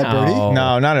 At Bad Birdie? No.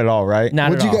 No, not at all, right?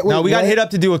 Not What'd at you all. get- No, we got What? hit up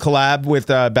to do a collab with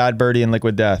Bad Birdie and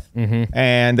Liquid Death.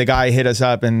 And the guy hit us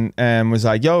up and was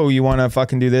like, yo, you want to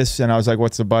fucking do this? And I was like,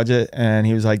 what's the budget? And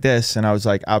he was like, this. And I was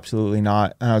like, absolutely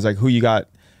not. And I was like, who you got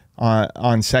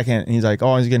on second? And he's like, oh,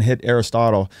 I was going to hit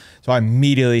Aristotle. So I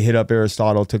immediately hit up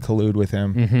Aristotle to collude with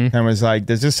him and was like,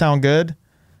 does this sound good?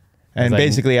 And like-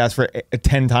 basically asked for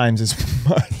 10 times as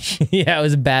much. Yeah, it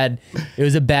was a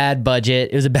bad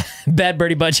budget. It was a bad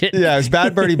Birdie budget. Yeah, it's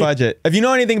Bad Birdie budget. If you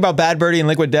know anything about Bad Birdie and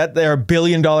Liquid Death, they are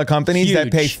billion-dollar companies that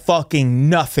Huge. pay fucking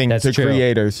nothing That's to true.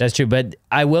 creators. That's true. But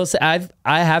I will say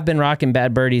I have been rocking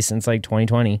Bad Birdie since like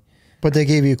 2020. But they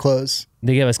gave you clothes.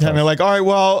 They gave us And they're clothes. like, all right,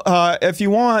 well, if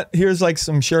you want, here's like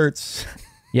some shirts.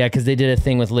 Yeah, because they did a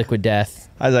thing with Liquid Death.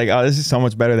 I was like, oh, this is so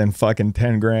much better than fucking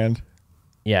 10 grand.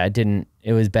 Yeah, it didn't.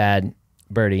 It was Bad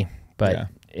Birdie. But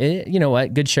Yeah. you know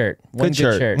what? Good shirt. One Good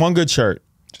shirt. One good shirt.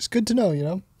 Just good to know, you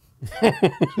know?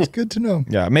 Just good to know.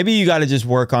 Yeah, maybe you got to just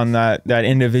work on that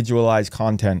individualized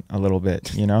content a little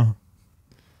bit, you know?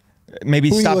 Maybe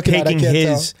Who are you stop looking at? I taking can't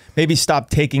his maybe stop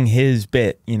taking his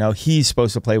bit, you know? He's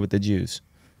supposed to play with the Jews.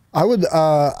 I would,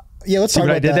 yeah, let's See talk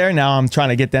what about I did that. there? Now I'm trying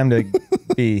to get them to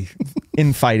be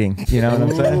infighting, you know what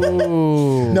I'm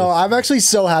saying? No, I'm actually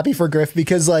so happy for Griff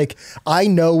because, like, I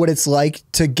know what it's like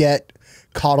to get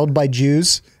coddled by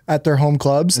Jews at their home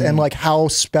clubs and, like, how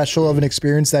special of an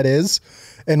experience that is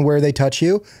and where they touch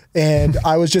you. And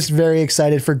I was just very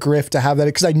excited for Griff to have that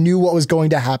because I knew what was going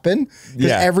to happen.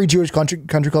 Because Yeah. every Jewish country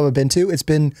club I've been to, it's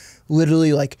been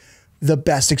literally, like, the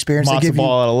best experience. They Matzo give you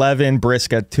ball at 11,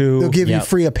 brisk at 2. They'll give you Yep.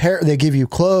 free apparel. They give you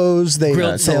clothes. They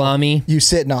Grilled they'll- salami. You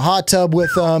sit in a hot tub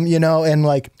with them, you know, and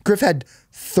like Griff had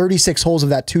 36 holes of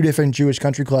that, 2 different Jewish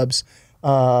country clubs.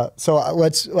 So I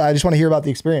just want to hear about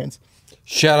the experience.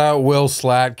 Shout out Will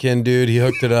Slatkin, dude. He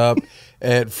hooked it up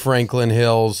at Franklin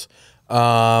Hills.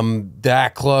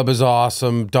 That club is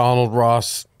awesome. Donald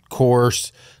Ross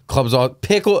course. Club's all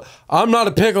pickle. I'm not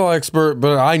a pickle expert,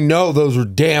 but I know those are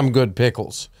damn good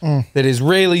pickles. That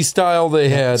Israeli style they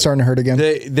had. Starting to hurt again.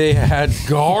 They had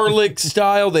garlic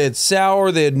style. They had sour.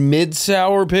 They had mid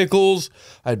sour pickles.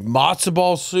 I had matzo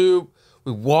ball soup.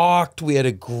 We walked. We had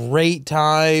a great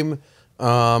time.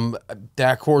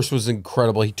 That course was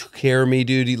incredible. He took care of me,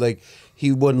 dude.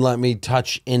 He wouldn't let me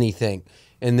touch anything.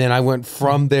 And then I went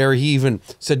from there. He even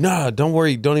said, "No, don't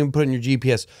worry. Don't even put it in your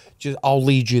GPS. Just I'll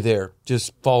lead you there.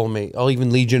 Just follow me. I'll even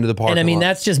lead you into the parking And I mean, lot."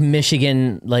 that's just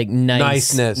Michigan, like,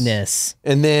 Niceness. niceness.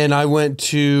 And then I went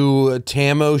to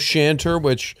Tam O'Shanter,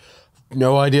 which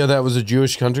no idea that was a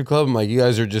Jewish country club. I'm like, you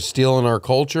guys are just stealing our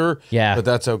culture. Yeah. But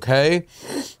that's okay.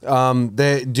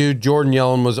 Dude, Jordan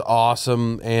Yellen was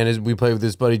awesome. And as we played with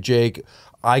his buddy Jake,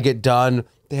 I get done.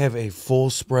 They have a full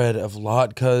spread of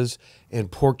latkes and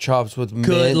pork chops with mint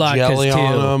latkes, jelly too.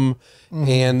 on them.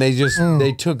 And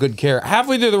they took good care.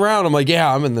 Halfway through the round, I'm like,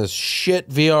 yeah, I'm in this shit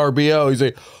VRBO. He's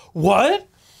like, what?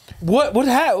 What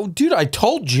dude, I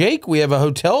told Jake we have a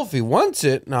hotel if he wants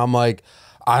it. And I'm like,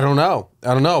 I don't know,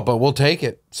 but we'll take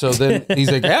it. So then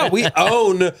he's like, yeah, we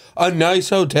own a nice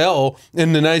hotel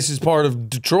in the nicest part of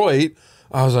Detroit.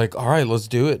 I was like, all right, let's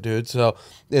do it, dude. So,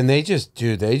 and they just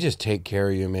take care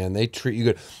of you, man. They treat you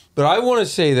good. But I want to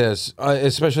say this,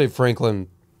 especially at Franklin,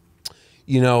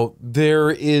 you know, there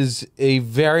is a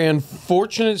very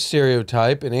unfortunate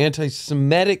stereotype, an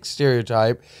anti-Semitic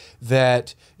stereotype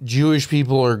that Jewish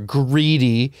people are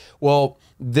greedy. Well,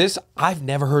 I've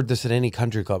never heard this at any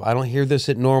country club. I don't hear this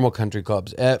at normal country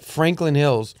clubs. At Franklin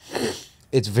Hills,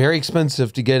 it's very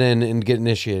expensive to get in and get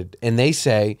initiated. And they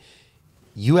say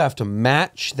you have to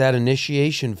match that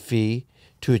initiation fee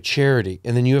to a charity,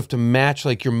 and then you have to match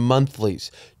like your monthlies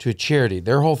to a charity.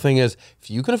 Their whole thing is, if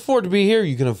you can afford to be here,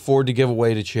 you can afford to give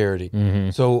away to charity.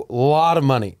 So a lot of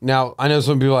money. Now, I know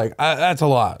some people are like, that's a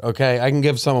lot, okay? I can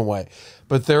give some away.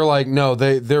 But they're like, no,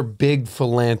 they're big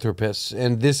philanthropists,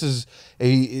 and this is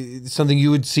something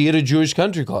you would see at a Jewish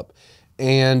country club.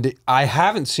 And I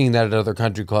haven't seen that at other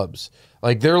country clubs.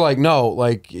 Like, they're like, no,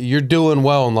 like, you're doing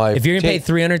well in life. If you're going to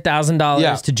pay $300,000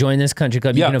 Yeah. to join this country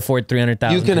club, you can afford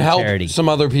 $300,000 You can to help charity. some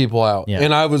other people out. Yeah.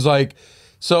 And I was like,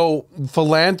 so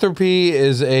philanthropy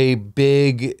is a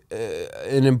big,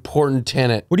 an important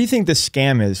tenet. What do you think the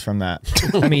scam is from that?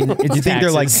 I mean, it's You think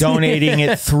they're like taxes. donating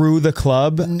it through the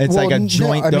club? It's Well, like a no,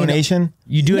 joint I mean, donation?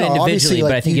 You do it No, obviously, individually, but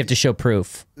like, I think you you- have to show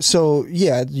proof. So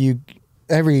yeah,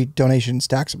 every donation's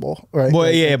taxable, right? Well,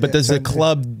 Like, yeah, but does the technically.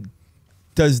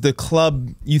 club,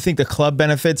 you think the club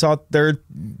benefits off their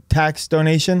tax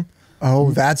donation?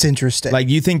 Oh, that's interesting. Like,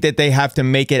 you think that they have to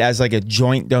make it as like a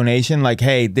joint donation? Like,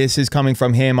 hey, this is coming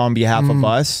from him on behalf of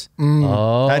us?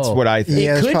 Oh, That's what I think.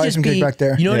 Yeah, there's could probably just some be. kickback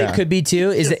there. You know what Yeah. it could be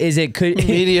too? Is it could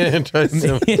Media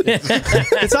anti-Semitism.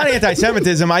 It's not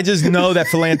anti-Semitism. I just know that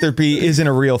philanthropy isn't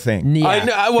a real thing. Yeah. I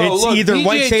know, well, It's look, either PGA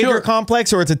white savior Tour-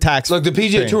 complex or it's a tax. Look, the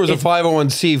PGA thing. Tour was a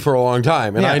 501c for a long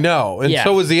time, and Yeah. I know. And Yeah.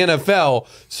 so was the NFL,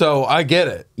 so I get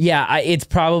it. Yeah, it's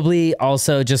probably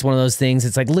also just one of those things.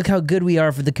 It's like, look how good we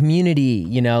are for the community,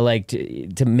 you know, like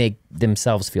to make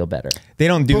themselves feel better. They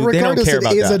don't do. but They don't regardless, care it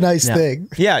about is that. a nice No. thing.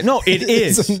 Yeah, no, it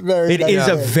It's is. a very It nice is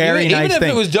a thing. very even nice if thing.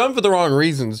 it was done for the wrong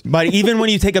reasons. But even when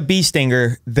you take a bee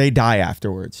stinger, they die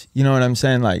afterwards. You know what I'm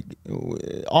saying? Like,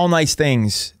 all nice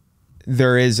things,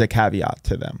 there is a caveat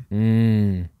to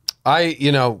them.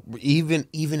 You know, even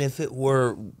if it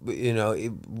were, you know,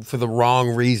 for the wrong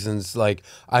reasons, like,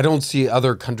 I don't see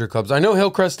other country clubs. I know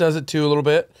Hillcrest does it too a little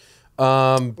bit.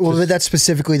 Well, but that's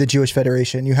specifically the Jewish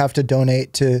Federation. You have to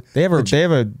donate to. They have a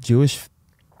Jewish.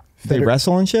 They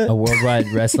wrestle and shit. A worldwide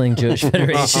wrestling Jewish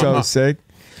federation. So sick.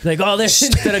 Like, oh, there's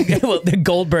the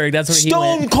Goldberg. That's where he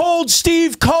Stone went. Cold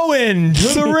Steve Cohen to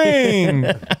the ring.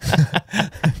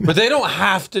 But they don't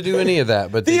have to do any of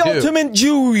that. But they The do. ultimate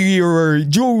Jewer.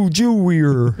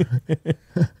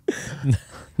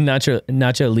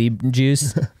 Nacho Libre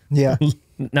juice. Yeah,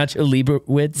 Nacho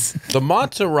Lieberwitz. The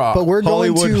Mozzarella. but we're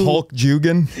going Hollywood to Hulk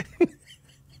Jugan.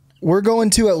 we're going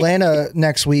to Atlanta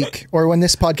next week, or when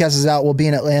this podcast is out, we'll be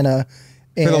in Atlanta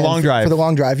the long drive. For the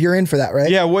long drive, you're in for that, right?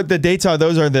 Yeah, what the dates are?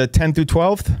 Those are the 10th through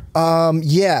 12th.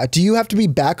 Yeah. Do you have to be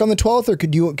back on the 12th, or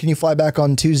can you fly back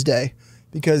on Tuesday?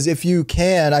 Because if you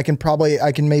can, I can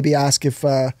maybe ask if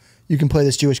you can play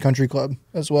this Jewish country club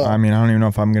as well. I mean, I don't even know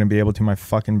if I'm going to be able to. My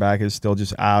fucking back is still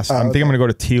just ass. I think I'm going to go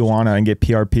to Tijuana and get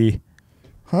PRP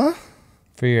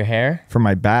For your hair? for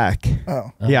my back.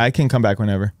 Oh. Yeah, I can come back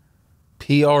whenever.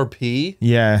 PRP.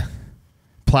 Yeah.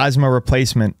 Plasma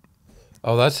replacement.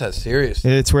 Oh, that's that serious.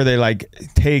 It's where they like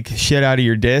take shit out of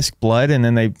your disc, blood, and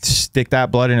then they stick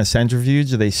that blood in a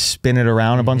centrifuge. Or they spin it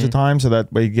around a bunch of times so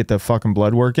that way you get the fucking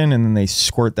blood working, and then they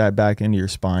squirt that back into your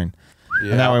spine.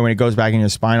 Yeah. And that way, when it goes back in your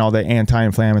spine, all the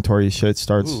anti-inflammatory shit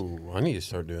starts. Ooh, I need to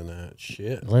start doing that.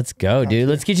 Shit. Let's go, dude.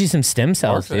 Let's get you some stem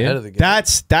cells, Mark's ahead of dude. the game.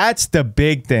 That's the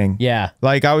big thing. Yeah.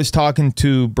 Like, I was talking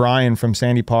to Brian from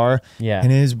Sandy Parr. Yeah.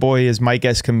 And his boy is Mike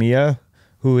Escamilla,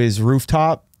 who is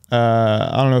Rooftop.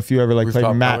 I don't know if you ever like Rooftop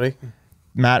played comedy?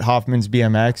 Matt Hoffman's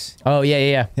BMX. Oh,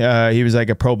 yeah. He was like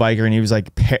a pro biker, and he was like,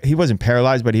 he wasn't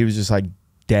paralyzed, but he was just like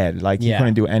dead. Like, he Yeah.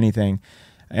 couldn't do anything.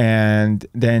 And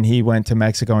then he went to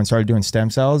Mexico and started doing stem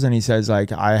cells. And he says,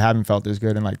 like, I haven't felt this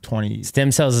good in like 20. Stem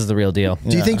cells is the real deal.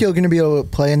 Do you think you're going to be able to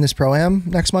play in this Pro-Am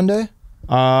next Monday?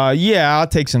 Yeah, I'll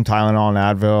take some Tylenol and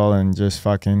Advil and just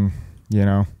fucking, you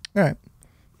know. All right.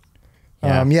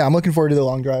 Yeah. Yeah, I'm looking forward to the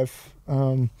long drive.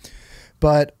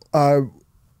 But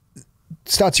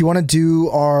Stotts, you want to do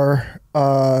our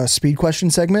speed question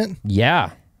segment?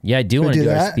 Yeah. Yeah, I do Should we want to do do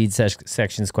our that? speed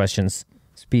sections questions.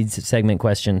 Speed segment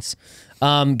questions.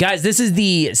 Guys, this is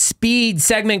the speed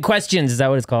segment questions. Is that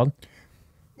what it's called?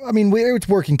 I mean, it's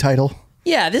working title.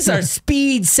 Yeah, this is our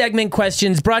speed segment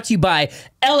questions brought to you by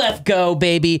LF Go,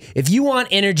 baby. If you want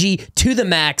energy to the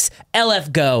max,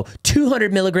 LF Go,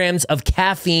 200 milligrams of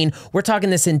caffeine. We're talking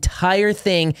this entire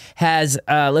thing has,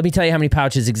 let me tell you how many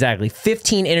pouches exactly.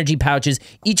 15 energy pouches.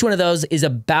 Each one of those is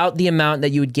about the amount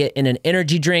that you would get in an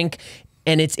energy drink,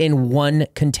 and it's in one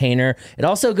container. It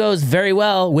also goes very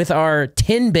well with our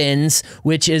tin bins,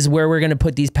 which is where we're going to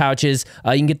put these pouches.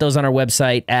 You can get those on our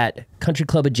website at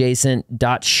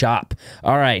countryclubadjacent.shop.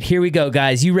 All right, here we go,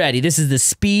 guys. You ready? This is the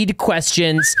speed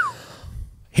questions.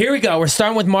 Here we go. We're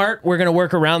starting with Mark. We're going to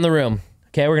work around the room.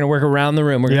 Okay, we're gonna work around the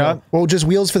room. We're Yeah. gonna Well, just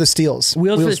wheels for the steals.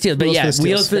 wheels for the steals. But yeah,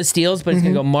 wheels for the steals. But it's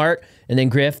gonna go Mart and then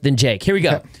Griff, then Jake. Here we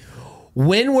go.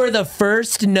 When were the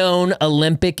first known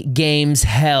Olympic Games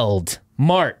held?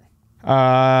 Mart.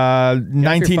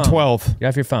 1912. Get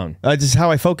off your phone. This is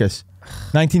how I focus.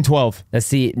 1912.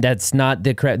 That's not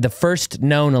the correct. The first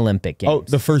known Olympic Games. Oh,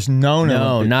 the first known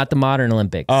no, Olympic. not the modern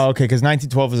Olympics. Oh, okay, because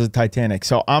 1912 was the Titanic.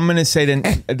 So I'm gonna say then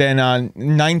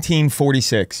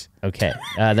 1946. Okay,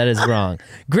 that is wrong.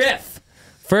 Griff,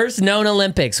 first known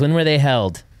Olympics. When were they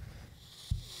held?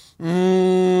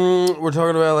 We're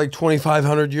talking about like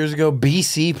 2,500 years ago,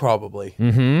 BC probably.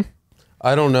 Mm-hmm.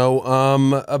 I don't know.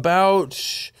 About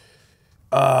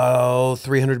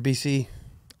 300 BC.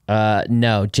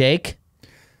 No. Jake?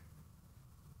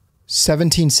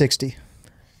 1760.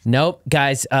 Nope.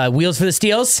 Guys, wheels for the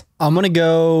steals? I'm gonna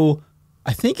go.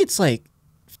 I think it's like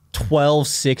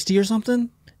 1260 or something.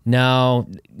 No,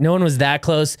 no one was that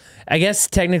close. I guess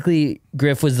technically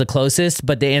Griff was the closest,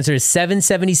 but the answer is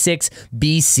 776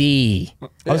 BC.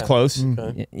 I was close.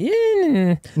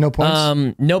 Yeah. No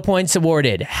points. No points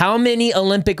awarded. How many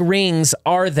Olympic rings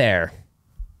are there?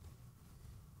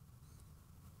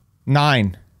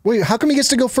 9. Wait, how come he gets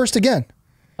to go first again?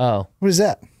 Oh, What is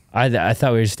that? I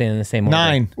thought we were staying in the same order.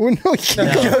 9. Well, no, he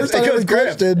can't go first on every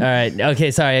question. All right. Okay,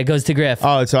 sorry. It goes to Griff.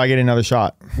 Oh, so I get another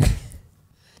shot.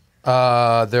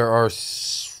 There are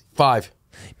 5. Ding,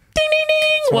 ding,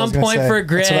 ding. 1 point for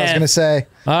Griff. That's what I was going to say.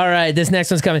 All right, this next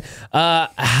one's coming.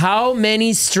 How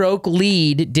many stroke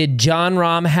lead did John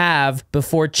Rahm have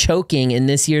before choking in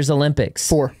this year's Olympics?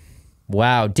 4.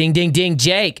 Wow. Ding, ding, ding.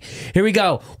 Jake, here we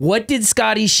go. What did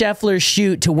Scotty Scheffler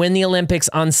shoot to win the Olympics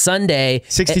on Sunday?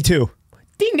 62.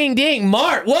 Ding, ding, ding.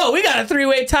 Mart. Whoa, we got a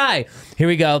 3-way tie. Here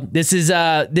we go. This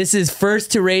is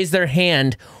first to raise their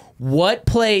hand. What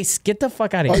place? Get the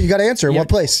fuck out of Oh, here. you got to answer. Yeah. What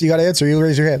place? You got to answer. You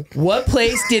raise your hand. What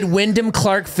place did Wyndham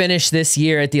Clark finish this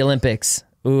year at the Olympics?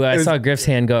 Ooh, I saw Griff's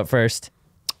hand go up first.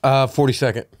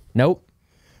 42nd. Nope.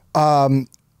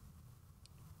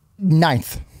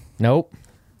 9th. Nope.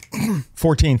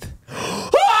 14th.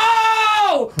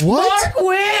 Oh! What? Mark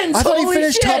wins! I thought he Holy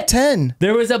finished shit. top 10.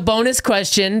 There was a bonus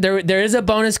question. There is a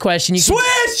bonus question.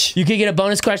 Switch! You could get a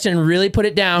bonus question and really put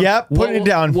it down. Yep, put it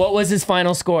down. What was his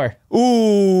final score?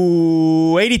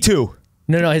 Ooh, 82.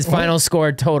 No, his final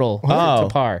score total Oh. to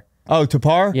par. Oh, to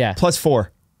par? Yeah. Plus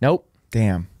 4. Nope.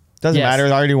 Damn. Doesn't Yes. matter.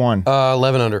 I already won.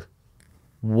 11 under.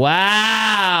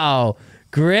 Wow.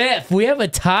 Griff, we have a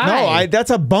tie. No,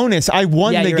 that's a bonus. I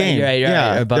won Yeah, the you're right, game. you're right, you're yeah,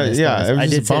 right. A bonus, yeah. bonus. It was I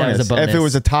just did say that was a bonus. If it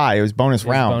was a tie, it was bonus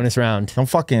round. Bonus round. Don't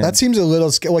fucking. That seems a little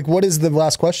like. What is the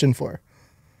last question for?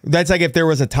 That's like if there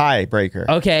was a tiebreaker.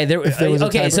 Okay, there was a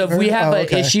okay. So if we tiebreaker? have Oh, an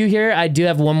okay. issue here, I do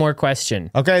have one more question.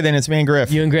 Okay, then it's me and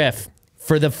Griff. You and Griff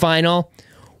for the final.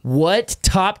 What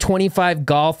top 25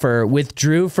 golfer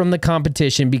withdrew from the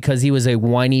competition because he was a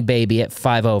whiny baby at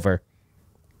 5 over?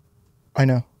 I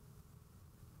know.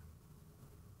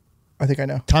 I think I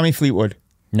know. Tommy Fleetwood.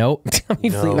 Nope.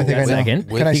 Tommy Fleetwood I think got I know. second.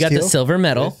 Can I You got the steal? silver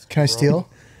medal. Can I steal?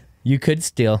 You could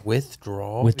steal.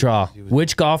 Withdraw.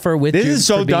 Which golfer withdrew? This is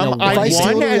so for being dumb. a I If I steal,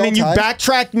 won, do we and all then you tie?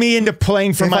 backtracked me into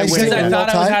playing for If my I steal, winning. Because I we all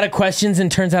thought I was tie? out of questions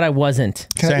and turns out I wasn't.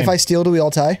 If I steal, do we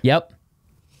all tie? Yep.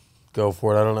 Go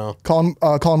for it. I don't know. Colin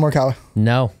Morikawa.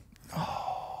 No.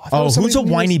 Oh, who's somebody a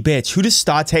whiny bitch? Who does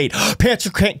Stotts hate?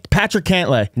 Patrick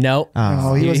Cantlay. No.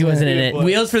 Oh, He wasn't in it. it.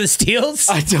 Wheels for the steals?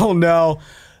 I don't know.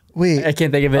 Wait. I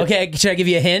can't think of it. Okay, should I give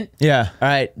you a hint? Yeah. All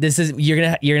right. This is you're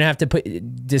gonna have to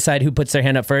decide who puts their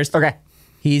hand up first. Okay.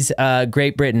 He's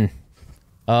Great Britain.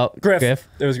 Oh, Griff.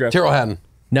 It was Griff. Tyrrell Hatton.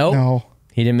 Nope. No.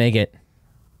 He didn't make it.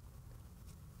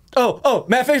 Oh,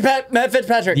 Matt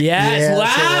Fitzpatrick. Yes. Yeah,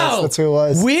 Wow. that's who it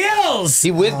was. Wheels.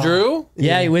 He withdrew?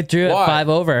 Yeah, he withdrew Why? at 5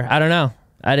 over. I don't know.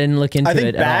 I didn't look into I think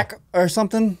it. at all. back or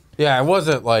something. Yeah, it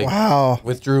wasn't like Wow.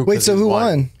 withdrew. Wait, 'cause so he who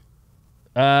won?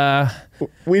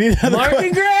 We need another Mark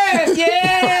and Griff!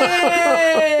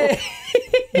 Yay!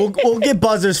 We'll get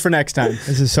buzzers for next time.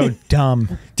 This is so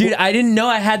dumb. Dude, I didn't know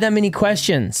I had that many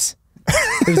questions.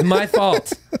 It was my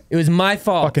fault. It was my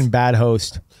fault. Fucking bad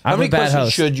host. How I'm many a bad questions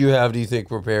host. should you have, do you think,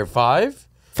 prepared? 5?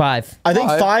 5. I think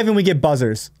 5 and we get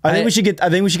buzzers. I think I- we should get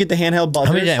the handheld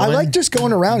buzzers. many did I like just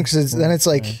going around because then it's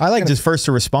like I like just first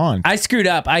to respond. I screwed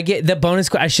up. I get the bonus.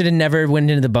 I should have never went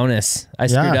into the bonus. I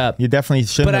screwed up. You definitely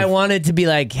should. But I wanted to be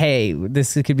like, hey,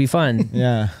 this could be fun.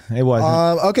 Yeah, it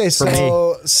wasn't. okay.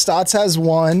 So Stotts has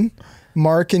 1.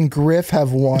 Mark and Griff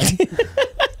have 1.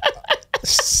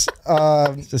 It's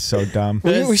just so dumb.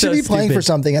 we That's should so be playing for stupid.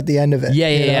 something at the end of it. Yeah.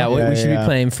 Yeah, We should yeah. be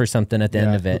playing for something at the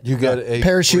end of it. You get a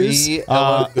Pair of shoes? free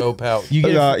LF Go pouch. You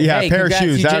get yeah, pair of congrats,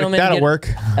 shoes. you That'll gentlemen get work.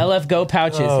 LF Go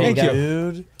pouches. Here you Thank go.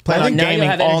 you. Dude. Plan on Now you'll gaming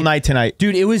have all energy. night tonight.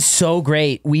 Dude, it was so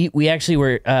great. We actually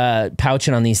were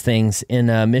pouching on these things in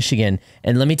Michigan,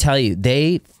 and let me tell you,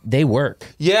 they work.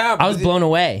 Yeah, I was blown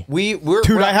away.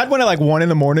 Dude, I had one at like 1 in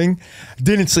the morning.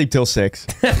 Didn't sleep till 6.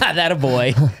 That a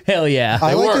boy. Hell yeah.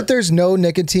 I like work. that there's no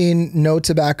nicotine, no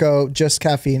tobacco, just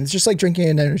caffeine. It's just like drinking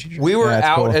an energy drink. We were Yeah, it's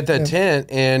out cool. at the tent,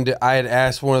 and I had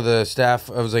asked one of the staff.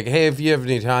 I was like, "Hey, if you have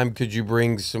any time, could you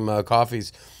bring some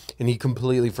coffees?" And he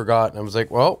completely forgot. And I was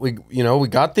like, "Well, we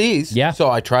got these." Yeah. So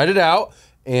I tried it out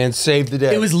and saved the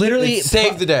day. It was literally It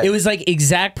saved the day. It was like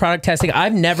exact product testing.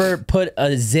 I've never put a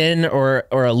Zyn or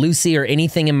a Lucy or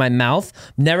anything in my mouth.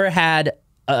 Never had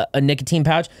a nicotine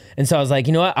pouch, and so I was like,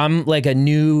 you know what? I'm like a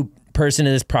new person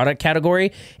in this product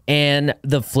category, and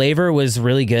the flavor was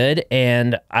really good,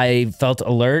 and I felt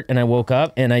alert, and I woke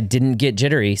up, and I didn't get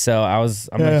jittery. So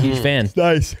I'm a huge fan.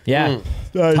 Nice. Yeah,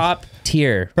 Nice. top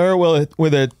tier. Pair it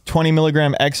with a 20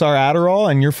 milligram XR Adderall,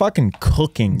 and you're fucking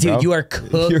cooking, bro. Dude, you are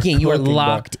cooking. You are cooking, bro.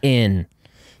 locked in.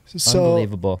 So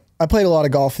Unbelievable. I played a lot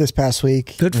of golf this past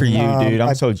week. Good for you, dude.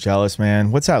 I'm so jealous,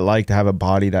 man. What's that like to have a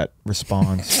body that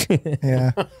responds?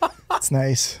 Yeah, it's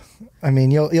nice. I mean,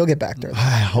 you'll get back there. I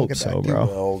hope so, bro.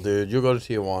 well, dude, you'll go to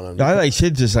Tijuana. I like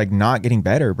shit just like not getting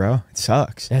better, bro. It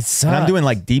sucks. That And I'm sucks. doing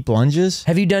like deep lunges.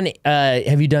 Have you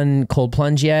done cold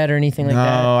plunge yet or anything like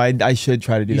that? No, I should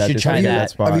try to do You that. should This try week at that.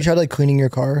 spot. Have you tried like cleaning your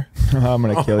car? I'm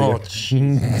gonna kill Oh, you.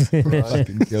 jeez.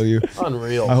 Fucking kill you.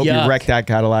 Unreal. I hope Yuck. you wreck that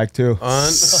Cadillac too.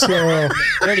 So I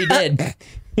already did.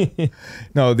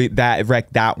 No, that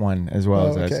wrecked that one as well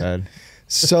as I okay. said.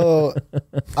 so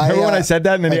Remember when I said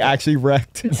that and then he actually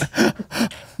wrecked?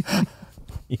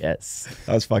 Yes.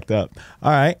 That was fucked up.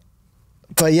 All right.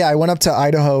 But yeah, I went up to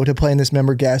Idaho to play in this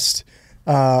member guest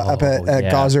up at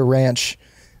yeah. Gozzer Ranch,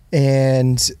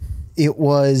 and it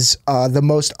was the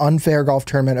most unfair golf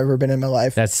tournament I've ever been in my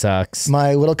life. That sucks.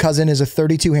 My little cousin is a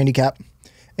 32 handicap,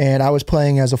 and I was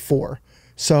playing as a 4.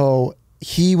 So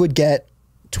he would get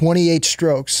 28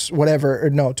 strokes, whatever, or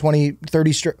no, 20,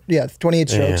 30 strokes. Yeah, 28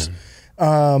 strokes.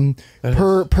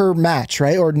 Per match,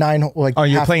 right? Or 9 like Oh,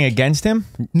 you're half- playing against him?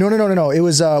 No. It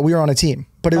was we were on a team.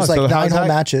 But it was Oh, like so how's 9 hole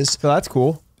that- matches. So that's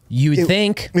cool. You would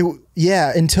think.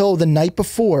 Yeah, until the night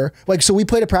before. Like, so we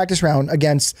played a practice round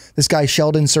against this guy,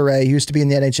 Sheldon Surrey, who used to be in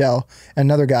the NHL, and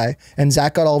another guy. And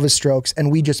Zach got all of his strokes,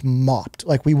 and we just mopped.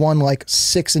 Like, we won like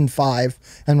 6 and 5.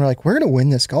 And we're like, we're going to win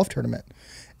this golf tournament.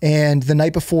 And the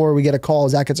night before, we get a call.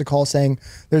 Zach gets a call saying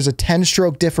there's a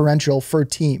 10-stroke differential for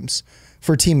teams,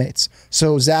 for teammates.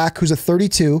 So Zach, who's a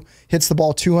 32, hits the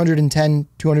ball 210,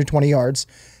 220 yards,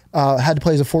 had to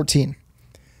play as a 14.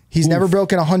 He's never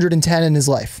broken 110 in his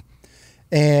life.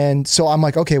 And so I'm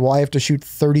like, okay, well, I have to shoot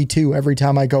 32 every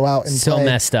time I go out and So play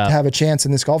messed up. to have a chance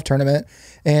in this golf tournament.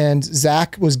 And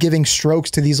Zach was giving strokes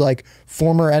to these like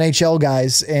former NHL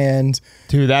guys. And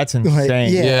Dude, that's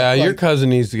insane. yeah. Yeah, your like- cousin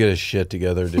needs to get his shit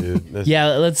together, dude. That's-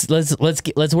 Yeah,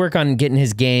 let's work on getting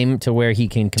his game to where he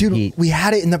can compete. dude, we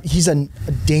had it in he's a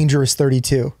dangerous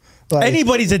 32. Like,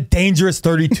 Anybody's a dangerous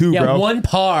 32, yeah, bro. one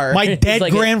par. My It's dead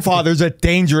like grandfather's a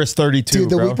dangerous 32, dude,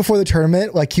 the bro. week before the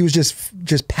tournament, like he was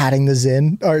just patting the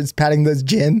Zyn or patting the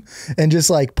gin and just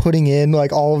like putting in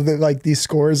like all of the like these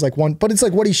scores like one, but it's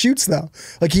like what he shoots though.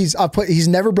 Like he's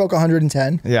never broke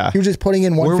 110. Yeah. he was just putting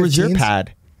in 115s. Where was your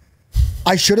pad?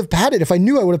 I should have padded. If I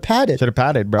knew, I would have padded. Should have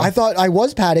padded, bro. I thought I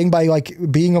was padding by like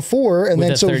being a 4, and With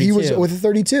then a so he was 32. with a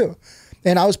 32,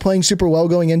 and I was playing super well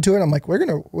going into it. I'm like, we're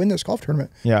gonna win this golf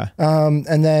tournament. Yeah.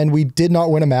 And then we did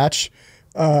not win a match.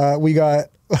 We got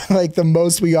like the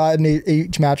most we got in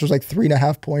each match was like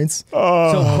 3.5 points.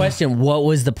 So question, what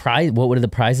was the prize? What would the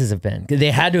prizes have been? 'Cause they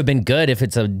had to have been good if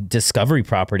it's a discovery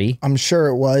property. I'm sure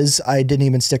it was. I didn't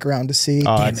even stick around to see.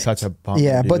 Oh, that's such a bummer.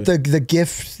 yeah, dude. but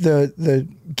the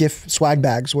gift swag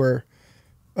bags were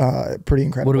pretty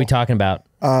incredible. What are we talking about?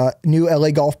 New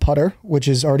LA Golf putter, which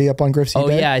is already up on Griff's Oh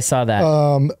eBay. yeah, I saw that.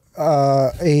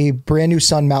 A brand new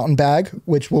Sun Mountain bag,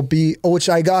 which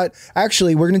I got.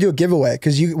 Actually, we're gonna do a giveaway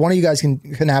because one of you guys can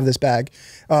have this bag.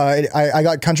 I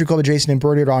got Country Club adjacent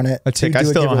embroidered on it. That's to sick. I do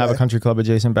still don't have a giveaway. country club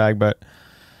adjacent bag, but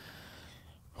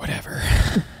whatever.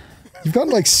 You've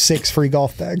gotten like 6 free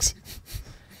golf bags.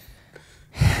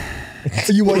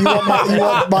 you want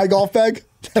my golf bag?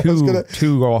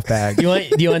 Two golf bags.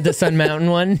 Do you want the Sun Mountain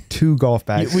one? 2 golf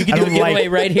bags. We can I do a don't giveaway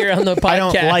like, right here on the podcast. I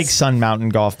don't like Sun Mountain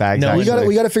golf bags. No, We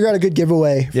actually. got to figure out a good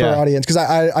giveaway for Yeah. our audience because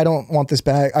I don't want this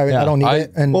bag. I don't need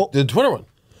it. And the Twitter one.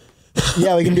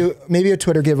 yeah, we can do maybe a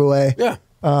Twitter giveaway. Yeah.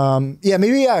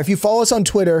 If you follow us on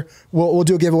Twitter, we'll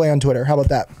do a giveaway on Twitter. How about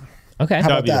that? Okay, How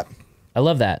about that? I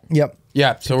love that. Yep.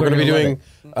 Yeah, so we're People going to be are gonna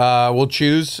doing, we'll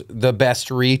choose the best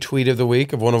retweet of the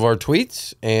week of one of our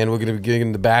tweets, and we're going to be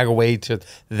giving the bag away to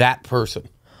that person.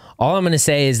 All I'm going to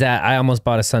say is that I almost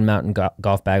bought a Sun Mountain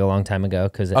golf bag a long time ago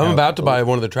because I'm about to buy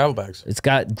one of the travel bags. it's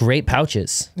got great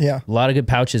pouches. Yeah. A lot of good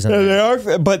pouches in They there.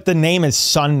 are, but the name is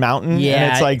Sun Mountain. Yeah,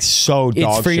 and it's like so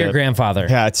dog It's for your shit. grandfather.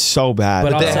 Yeah, it's so bad.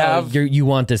 But they also, have- you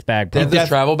want this bag. They have Bro. the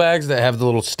travel bags that have the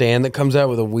little stand that comes out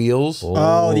with the wheels.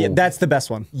 Oh, yeah, that's the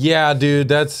best one. Yeah, dude,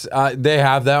 that's they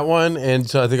have that one, and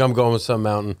so I think I'm going with Sun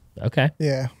Mountain. Okay.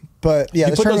 Yeah. But yeah,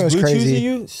 you the put tournament those was blue shoes crazy.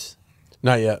 you use?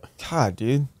 Not yet. God,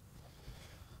 dude.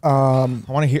 I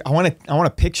want to hear. I want a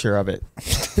picture of it.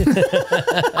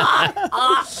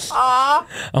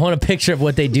 I want a picture of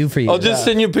what they do for you. I'll just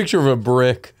send you a picture of a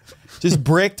brick. Just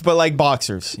bricked, but like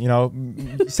boxers. You know,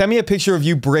 send me a picture of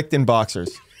you bricked in boxers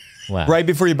Wow. right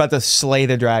before you're about to slay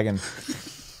the dragon.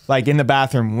 Like in the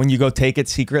bathroom when you go take it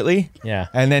secretly. Yeah.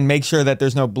 And then make sure that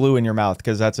there's no blue in your mouth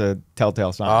because that's a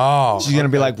telltale sign. Oh, She's gonna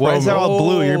be like, "Why is that all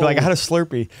blue?" You're gonna be like, "I had a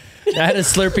Slurpee." I had a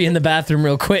Slurpee in the bathroom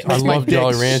real quick. I love dick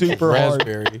Jolly Rancher super hard.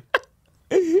 raspberry.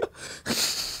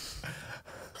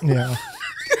 Yeah.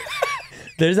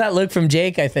 There's that look from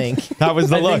Jake, I think. That was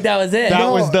the I look. think that was it. That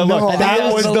No, was the no, look. I think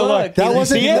That was the look. That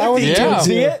wasn't. See it? That wasn't. Yeah. towards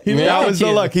See you. it? He That looked was at the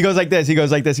you. look. He goes like this. He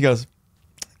goes like this. He goes,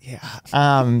 yeah.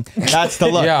 That's the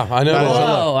look. Yeah, I know. That is the look.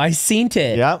 Oh, I seen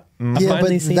it. Yep. Mm. Yeah,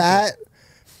 finally but seen that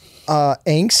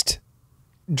angst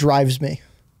drives me.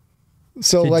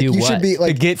 So To like do you what? should be To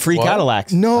like get free What?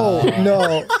 Cadillacs. no.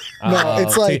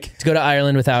 It's like to go to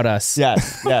Ireland without us.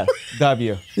 Yes. Yes.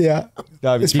 W. yeah.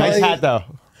 W. It's Nice probably- hat though.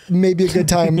 Maybe a good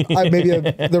time,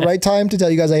 the right time to tell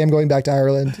you guys I am going back to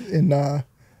Ireland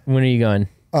When are you going?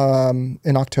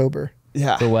 in October.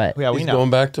 Yeah. For what? Yeah, we He's know.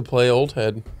 going back to play Old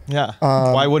Head. Yeah.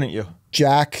 Why wouldn't you?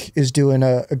 Jack is doing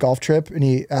a golf trip, and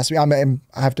he asked me.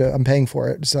 I'm paying for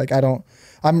it. It's like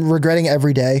I'm regretting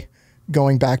every day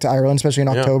going back to Ireland, especially in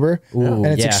October, and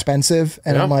it's yeah. expensive.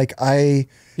 And Yeah. I'm like,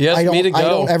 He asked me to I go.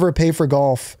 don't ever pay for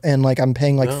golf, and like I'm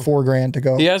paying like $4,000 to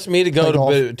go. He asked me to Play go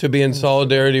golf. to be in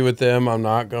solidarity with them. I'm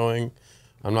not going.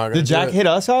 I'm not going. Did Jack hit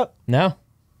us up? No.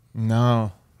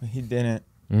 No, he didn't.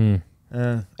 And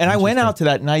I went out to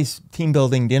that nice team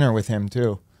building dinner with him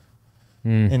too,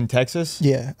 in Texas.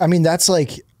 Yeah, I mean that's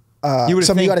like You would've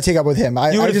something you think- got to take up with him.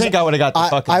 You would think I would have got the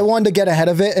fucking. I wanted to get ahead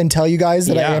of it and tell you guys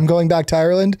that Yeah. I am going back to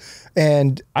Ireland,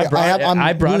 and I brought I'm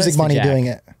us losing to money Jack. doing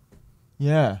it.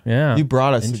 Yeah. Yeah. You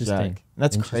brought us to Interesting. Jack.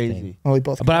 That's Interesting. crazy. Well, we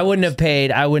both. But I wouldn't have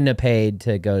paid. I wouldn't have paid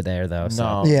to go there though.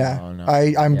 So. No. yeah, no.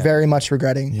 I'm very much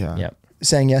regretting Yeah. Yep.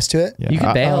 saying yes to it. Yeah. You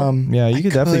could bail. Yeah, you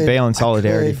could definitely bail in I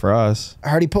solidarity could. for us.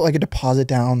 I already put like a deposit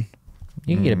down.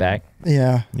 You can get it back.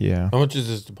 Yeah, Yeah. How much is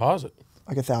his deposit?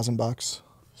 like $1,000.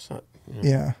 It's not,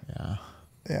 Yeah, Yeah.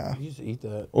 yeah. you just eat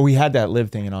that. Well, we had that live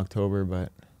thing in October,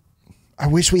 but I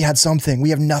wish we had something. We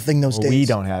have nothing those days. we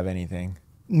don't have anything.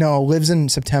 No, lives in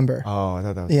September. Oh, I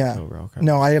thought that was yeah. October. Okay.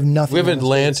 No, I have nothing. We have on those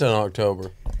dates. Atlanta in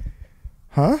October.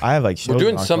 I have like shows We're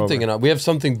doing in something October. we have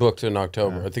something booked in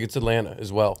October. I think it's Atlanta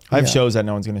as well. I have Yeah. shows that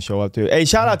no one's going to show up to. Hey,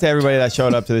 shout out to everybody that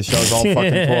showed up to the shows, all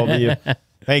fucking 12 of you.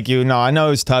 Thank you. No, I know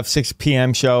it was tough. 6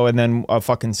 p.m. show and then a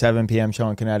fucking 7 p.m. show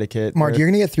in Connecticut. Mark, you're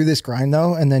gonna get through this grind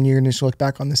though, and then you're gonna just look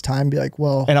back on this time and be like,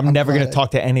 well. and I'm never going to glad.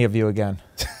 talk to any of you again.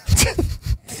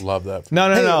 Love that.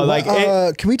 No, Hey, no. Like,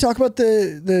 can we talk about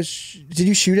did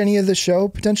you shoot any of the show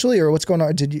potentially, or what's going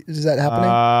on? Is that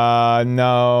happening?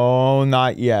 no,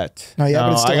 not yet. Not yet,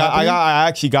 but it's still happening? I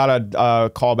actually got a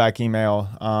callback email.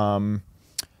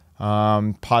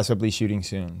 Possibly shooting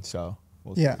soon. So.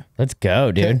 We'll see. Yeah. Let's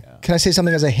go, dude. Can I say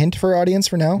something as a hint for our audience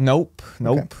for now? Nope.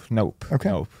 Okay. Nope.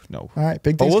 All right.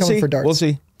 Big But things we'll coming see. for darts. We'll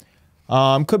see.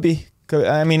 Could be.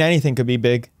 I mean, anything could be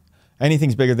big.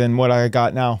 Anything's bigger than what I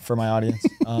got now for my audience.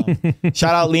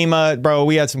 Shout out Lima, bro.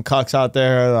 We had some cucks out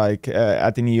there, like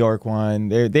at the New York one.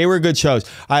 They were good shows.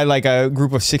 I had like a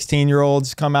group of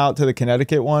 16-year-olds come out to the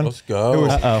Connecticut one. Let's go. It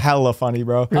was hella funny,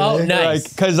 bro. Oh, nice.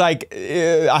 Because I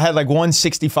had like one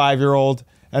 65-year-old.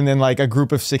 And then like a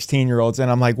group of 16-year-olds, and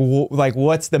I'm like,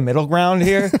 what's the middle ground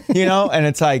here? You know? And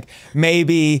it's like,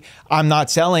 maybe I'm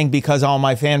not selling because all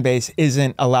my fan base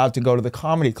isn't allowed to go to the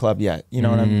comedy club yet. You know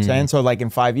what I'm saying? So like in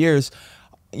 5 years,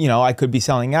 you know, I could be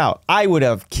selling out. I would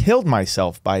have killed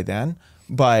myself by then,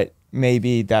 but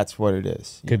maybe that's what it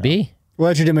is. you Could know? be.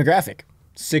 What's your demographic?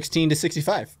 16 to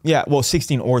 65. Yeah, well,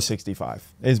 16 or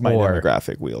 65 is my Or-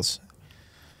 demographic, Wheels.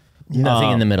 Nothing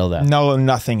in the middle though. No,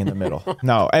 nothing in the middle.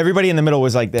 No, everybody in the middle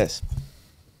was like this.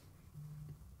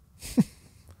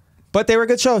 But they were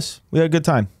good shows. We had a good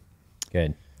time.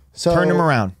 Good. So Turn them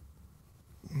around.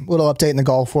 little update in the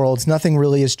golf world. Nothing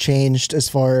really has changed as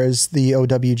far as the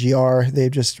OWGR.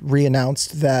 They've just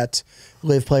re-announced that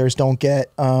live players don't get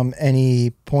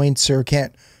any points or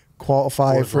can't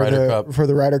qualify for Ryder Cup.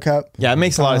 the Ryder Cup. Yeah, it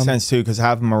makes a lot of sense too because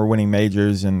half of them are winning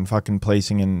majors and fucking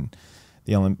placing in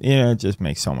it just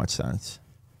makes so much sense.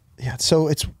 Yeah, so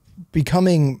it's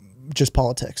becoming just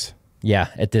politics. Yeah,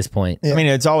 at this point. Yeah. I mean,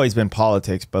 it's always been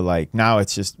politics, but like now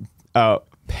it's just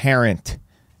apparent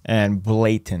and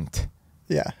blatant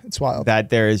Yeah, it's wild. that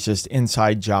there is just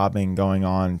inside jobbing going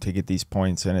on to get these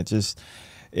points, and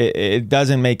it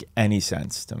doesn't make any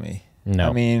sense to me. No.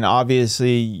 I mean,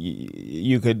 obviously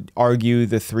you could argue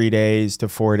the 3 days to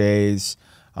 4 days,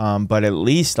 but at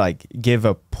least like give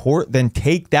then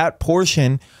take that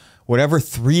portion, whatever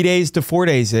 3 days to 4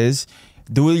 days is,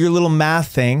 do your little math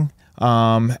thing,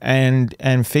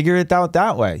 and figure it out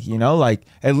that way. Like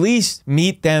at least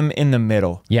meet them in the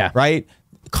middle. Yeah. Right.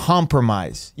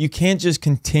 Compromise. You can't just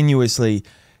continuously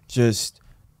just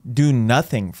do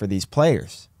nothing for these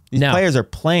players. These No. players are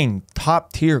playing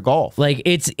top tier golf. Like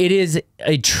it is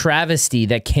a travesty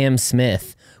that Cam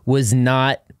Smith was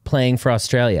not playing for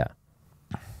Australia.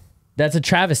 That's a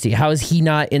travesty. How is he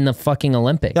not in the fucking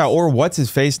Olympics? Yeah, or what's his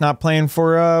face not playing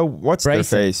for what's their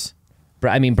Bryson. face?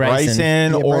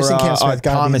 Bryson. Yeah, or Bryson Cam Smith gotta be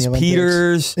in Thomas the Olympics.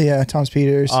 Peters. Yeah, Thomas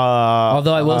Peters.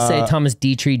 Although I will say Thomas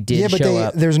Dietrich did yeah, but show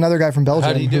up. there's another guy from How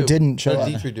Belgium did he do? who didn't show How up.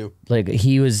 did Dietrich do? Like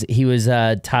he was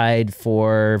tied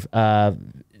for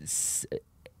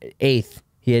 8th.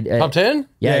 He had Top 10?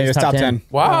 Yeah, he was top 10.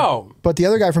 Wow. But the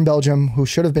other guy from Belgium, who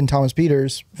should have been Thomas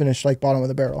Peters, finished like bottom of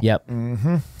the barrel. Yep.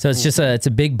 So it's just it's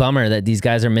a big bummer that these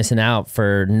guys are missing out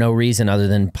for no reason other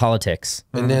than politics.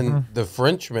 And then the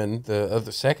Frenchman, the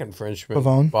second Frenchman,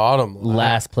 Pavone. bottom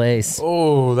Last place.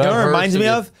 Oh, that You know what it hurts reminds in me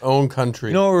your of? own country.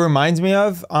 You know what it reminds me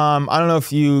of? I don't know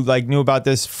if you like knew about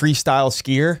this freestyle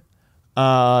skier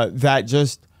that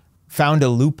just found a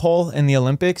loophole in the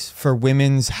Olympics for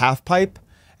women's half pipe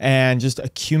and just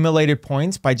accumulated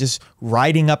points by just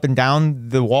riding up and down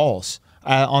the walls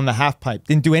on the half pipe.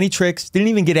 Didn't do any tricks, didn't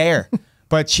even get air,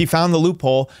 but she found the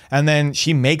loophole, and then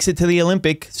she makes it to the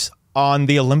Olympics on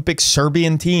the Olympic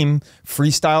Serbian team,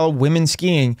 freestyle women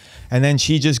skiing, and then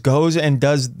she just goes and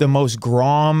does the most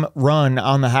Grom run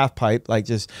on the half pipe, like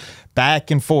just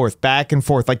back and forth,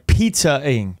 like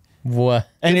pizzaing. What?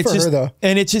 And Good it's for just, her, though.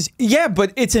 and it's just, yeah,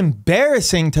 but it's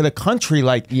embarrassing to the country.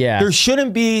 Like, Yeah. there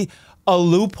shouldn't be a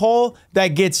loophole that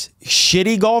gets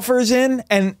shitty golfers in,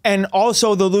 and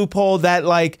also the loophole that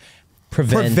like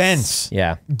prevents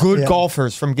Yeah. good Yeah.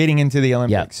 golfers from getting into the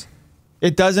Olympics.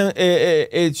 It doesn't.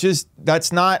 It's just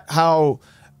that's not how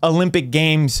Olympic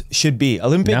Games should be.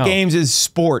 Olympic No. Games is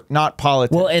sport, not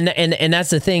politics. Well, and that's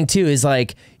the thing too, is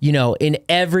like, in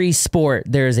every sport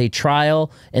there is a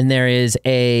trial and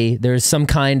there's some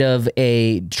kind of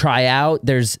a tryout.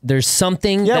 There's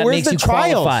something that where's makes the you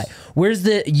trials? qualify. Where's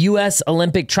the U.S.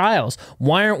 Olympic trials?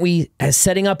 Why aren't we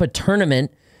setting up a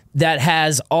tournament that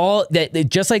has all that,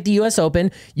 just like the U.S.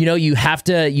 Open? You have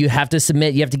to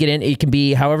submit. You have to get in. It can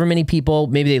be however many people.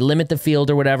 Maybe they limit the field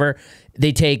or whatever.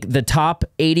 They take the top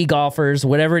 80 golfers,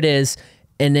 whatever it is,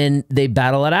 and then they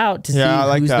battle it out to see I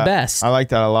like who's that. the best. I like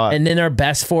that a lot. And then our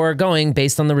best four are going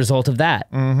based on the result of that.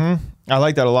 I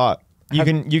like that a lot. You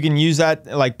can use that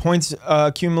like points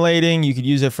accumulating. You could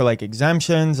use it for like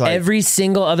exemptions. Like, Every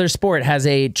single other sport has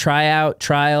a tryout,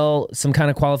 trial, some kind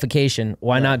of qualification.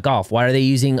 Why not golf? Why are they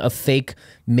using a fake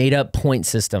made up point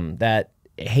system that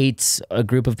hates a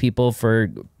group of people for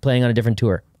playing on a different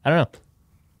tour? I don't know.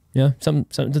 Yeah,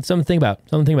 something to think about.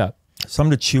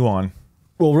 something to chew on.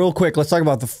 Well, real quick, let's talk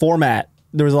about the format.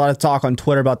 There was a lot of talk on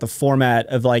Twitter about the format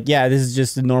of like, yeah, this is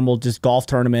just a normal just golf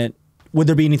tournament. Would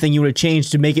there be anything you would have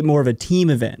changed to make it more of a team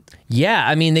event? Yeah,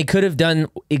 I mean, they could have done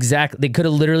they could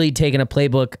have literally taken a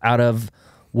playbook out of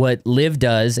what Liv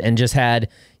does and just had,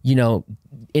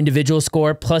 individual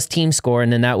score plus team score,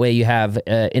 and then that way you have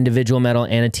an individual medal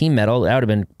and a team medal. That would have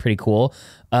been pretty cool.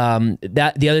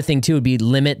 That the other thing too would be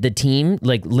limit the team,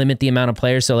 like limit the amount of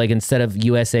players. So like instead of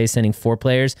USA sending 4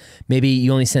 players, maybe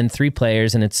you only send 3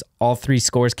 players, and it's all 3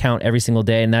 scores count every single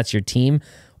day, and that's your team.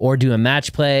 Or do a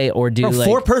match play, or do like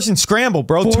 4-person scramble,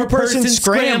 bro. 2-person Four-person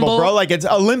scramble, scramble. bro. Like it's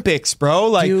Olympics, bro.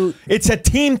 Like it's a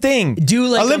team thing. do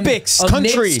like Olympics, a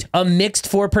country. mixed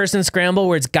 4-person scramble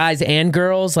where it's guys and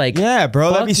girls. Like Yeah,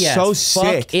 bro. That'd be fuck yes. so Fuck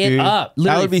sick, it dude. up. That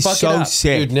Literally would be fuck it so up.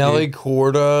 sick, Dude, Nelly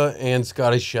Korda and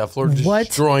Scotty Scheffler just What?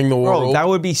 destroying the world. Bro, that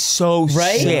would be so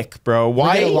Right? sick, bro. Get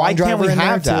Why a long can't driver we in there,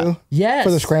 have that? too. Yes. For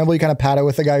the scramble, you kind of pat it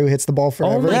with the guy who hits the ball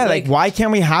forever. my- Yeah, Like- like why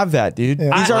can't we have that, dude?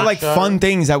 These are like fun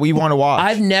things that we want to watch.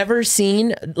 I've never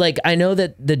seen, like, I know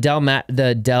that the Dell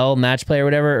match play or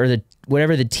whatever, or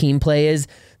whatever the team play is,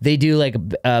 they do like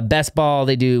best ball,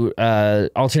 they do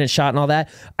alternate shot and all that.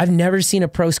 I've never seen a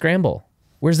pro scramble.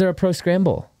 Where's there a pro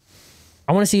scramble?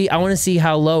 I want to see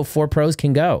how low 4 pros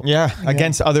can go. yeah,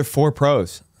 against other 4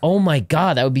 pros. Oh my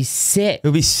god, that would be sick. It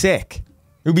would be sick.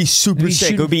 It would be super We'd sick.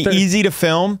 It shoot would be thir- easy to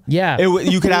film. Yeah.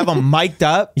 You could have them mic'd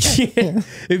up.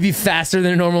 It'd be faster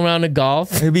than a normal round of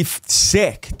golf. It'd be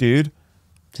sick, dude.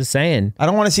 Just saying. I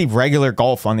don't want to see regular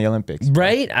golf on the Olympics.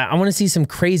 Right? I want to see some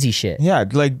crazy shit. Yeah,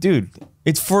 like, dude,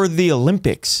 it's for the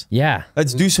Olympics. Yeah.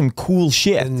 Let's do some cool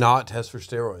shit. And not test for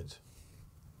steroids.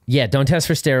 Yeah, don't test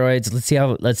for steroids.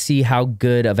 Let's see how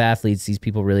good of athletes these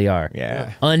people really are.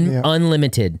 Yeah.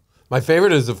 Unlimited. My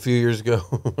favorite is a few years ago,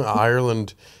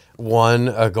 Ireland won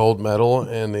a gold medal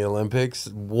in the Olympics.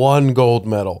 One gold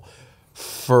medal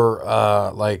for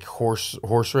like horse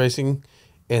racing,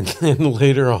 and then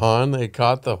later on they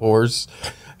caught the horse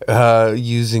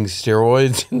using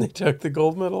steroids, and they took the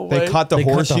gold medal away. They caught the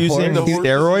horse the using horse.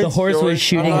 steroids? The horse was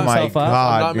shooting Oh my himself up.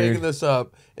 God. I'm not dude. making this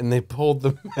up, and they pulled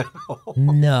the medal.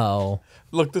 No.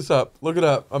 Look this up. Look it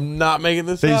up. I'm not making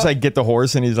this They up. just like get the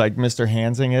horse and he's like Mr.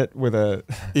 Hansing it with a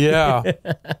yeah,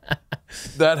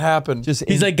 that happened. just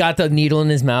He's like got the needle in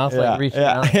his mouth, like reaching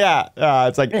out. yeah.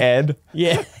 It's like Ed.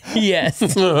 Yeah. Yes.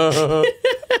 He's got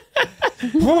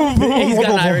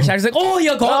an Irish accent. He's like, oh,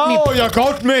 you got me. Oh, you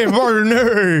got me. Oh,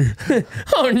 no.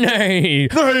 Oh, no.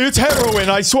 No, it's heroin,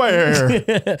 I swear.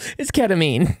 It's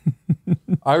ketamine.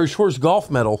 Irish horse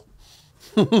golf medal.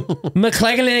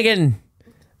 McClellan.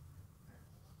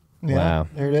 Yeah, Wow.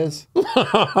 there it is.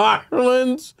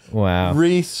 Ireland's Wow.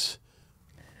 Reese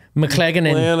McClellan.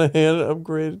 Lanahan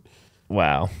upgraded.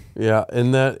 Wow. Yeah,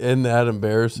 isn't that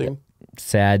embarrassing?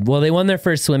 Sad. Well, they won their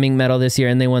first swimming medal this year,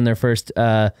 and they won their first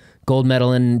gold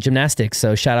medal in gymnastics.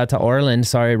 So shout out to Orland.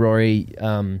 Sorry, Rory.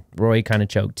 Rory kind of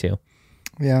choked too.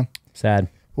 Yeah. Sad.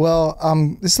 Well,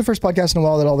 this is the first podcast in a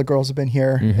while that all the girls have been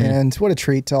here, and what a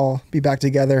treat to all be back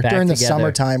together during the together.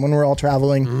 summertime when we're all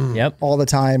traveling Yep. all the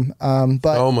time.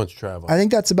 But So much travel. I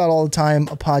think that's about all the time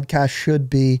a podcast should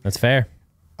be. That's fair.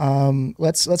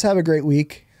 Let's have a great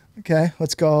week. Okay,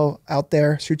 let's go out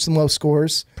there, shoot some low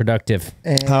scores. Productive.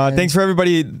 And Thanks for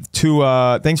everybody tuning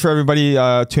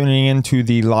in to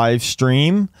the live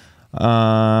stream.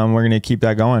 We're gonna keep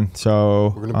that going.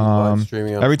 So We're gonna be live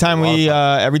streaming on every time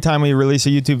we release a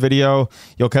YouTube video,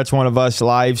 you'll catch one of us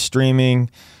live streaming,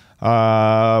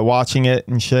 watching it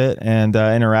and shit, and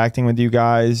interacting with you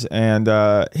guys. And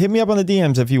hit me up on the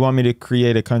DMs if you want me to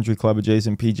create a country club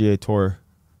adjacent PGA Tour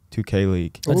 2K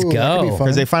league. Let's Ooh, that could be go. fun.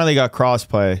 Because they finally got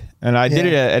crossplay, and I did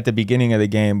Yeah. it at the beginning of the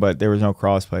game, but there was no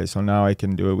crossplay. So now I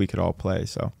can do it. We could all play.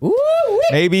 So Ooh,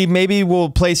 maybe we'll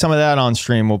play some of that on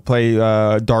stream. We'll play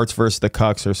darts versus the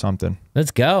Cucks or something.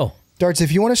 let's go. Darts,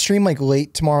 if you want to stream like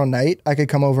late tomorrow night, I could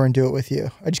come over and do it with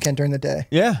you. I just can't during the day.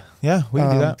 Yeah, we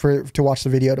can do that. To watch the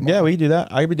video tomorrow. Yeah, we can do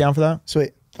that. I'd be down for that.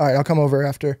 Sweet. All right, I'll come over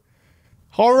after.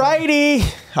 Alrighty.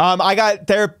 I got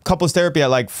couples therapy at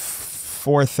like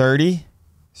 4:30.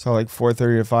 So like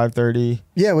 4:30 to 5:30.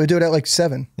 Yeah, we'll do it at like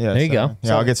 7. Yeah. There you go.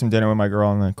 Yeah, I'll get some dinner with my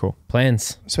girl and then cool.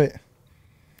 Plans. Sweet.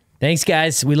 Thanks,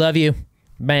 guys. We love you.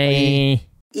 Bye.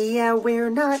 Yeah,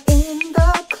 we're not in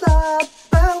the club,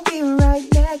 but we're right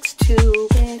next to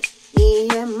it. Me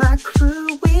and my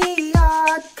crew, we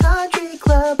are country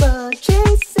club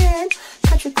adjacent.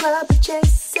 Country club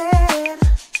adjacent.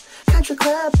 Country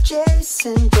club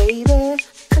adjacent, baby.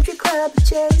 Country club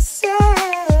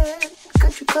adjacent.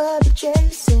 Country club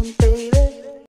adjacent, baby.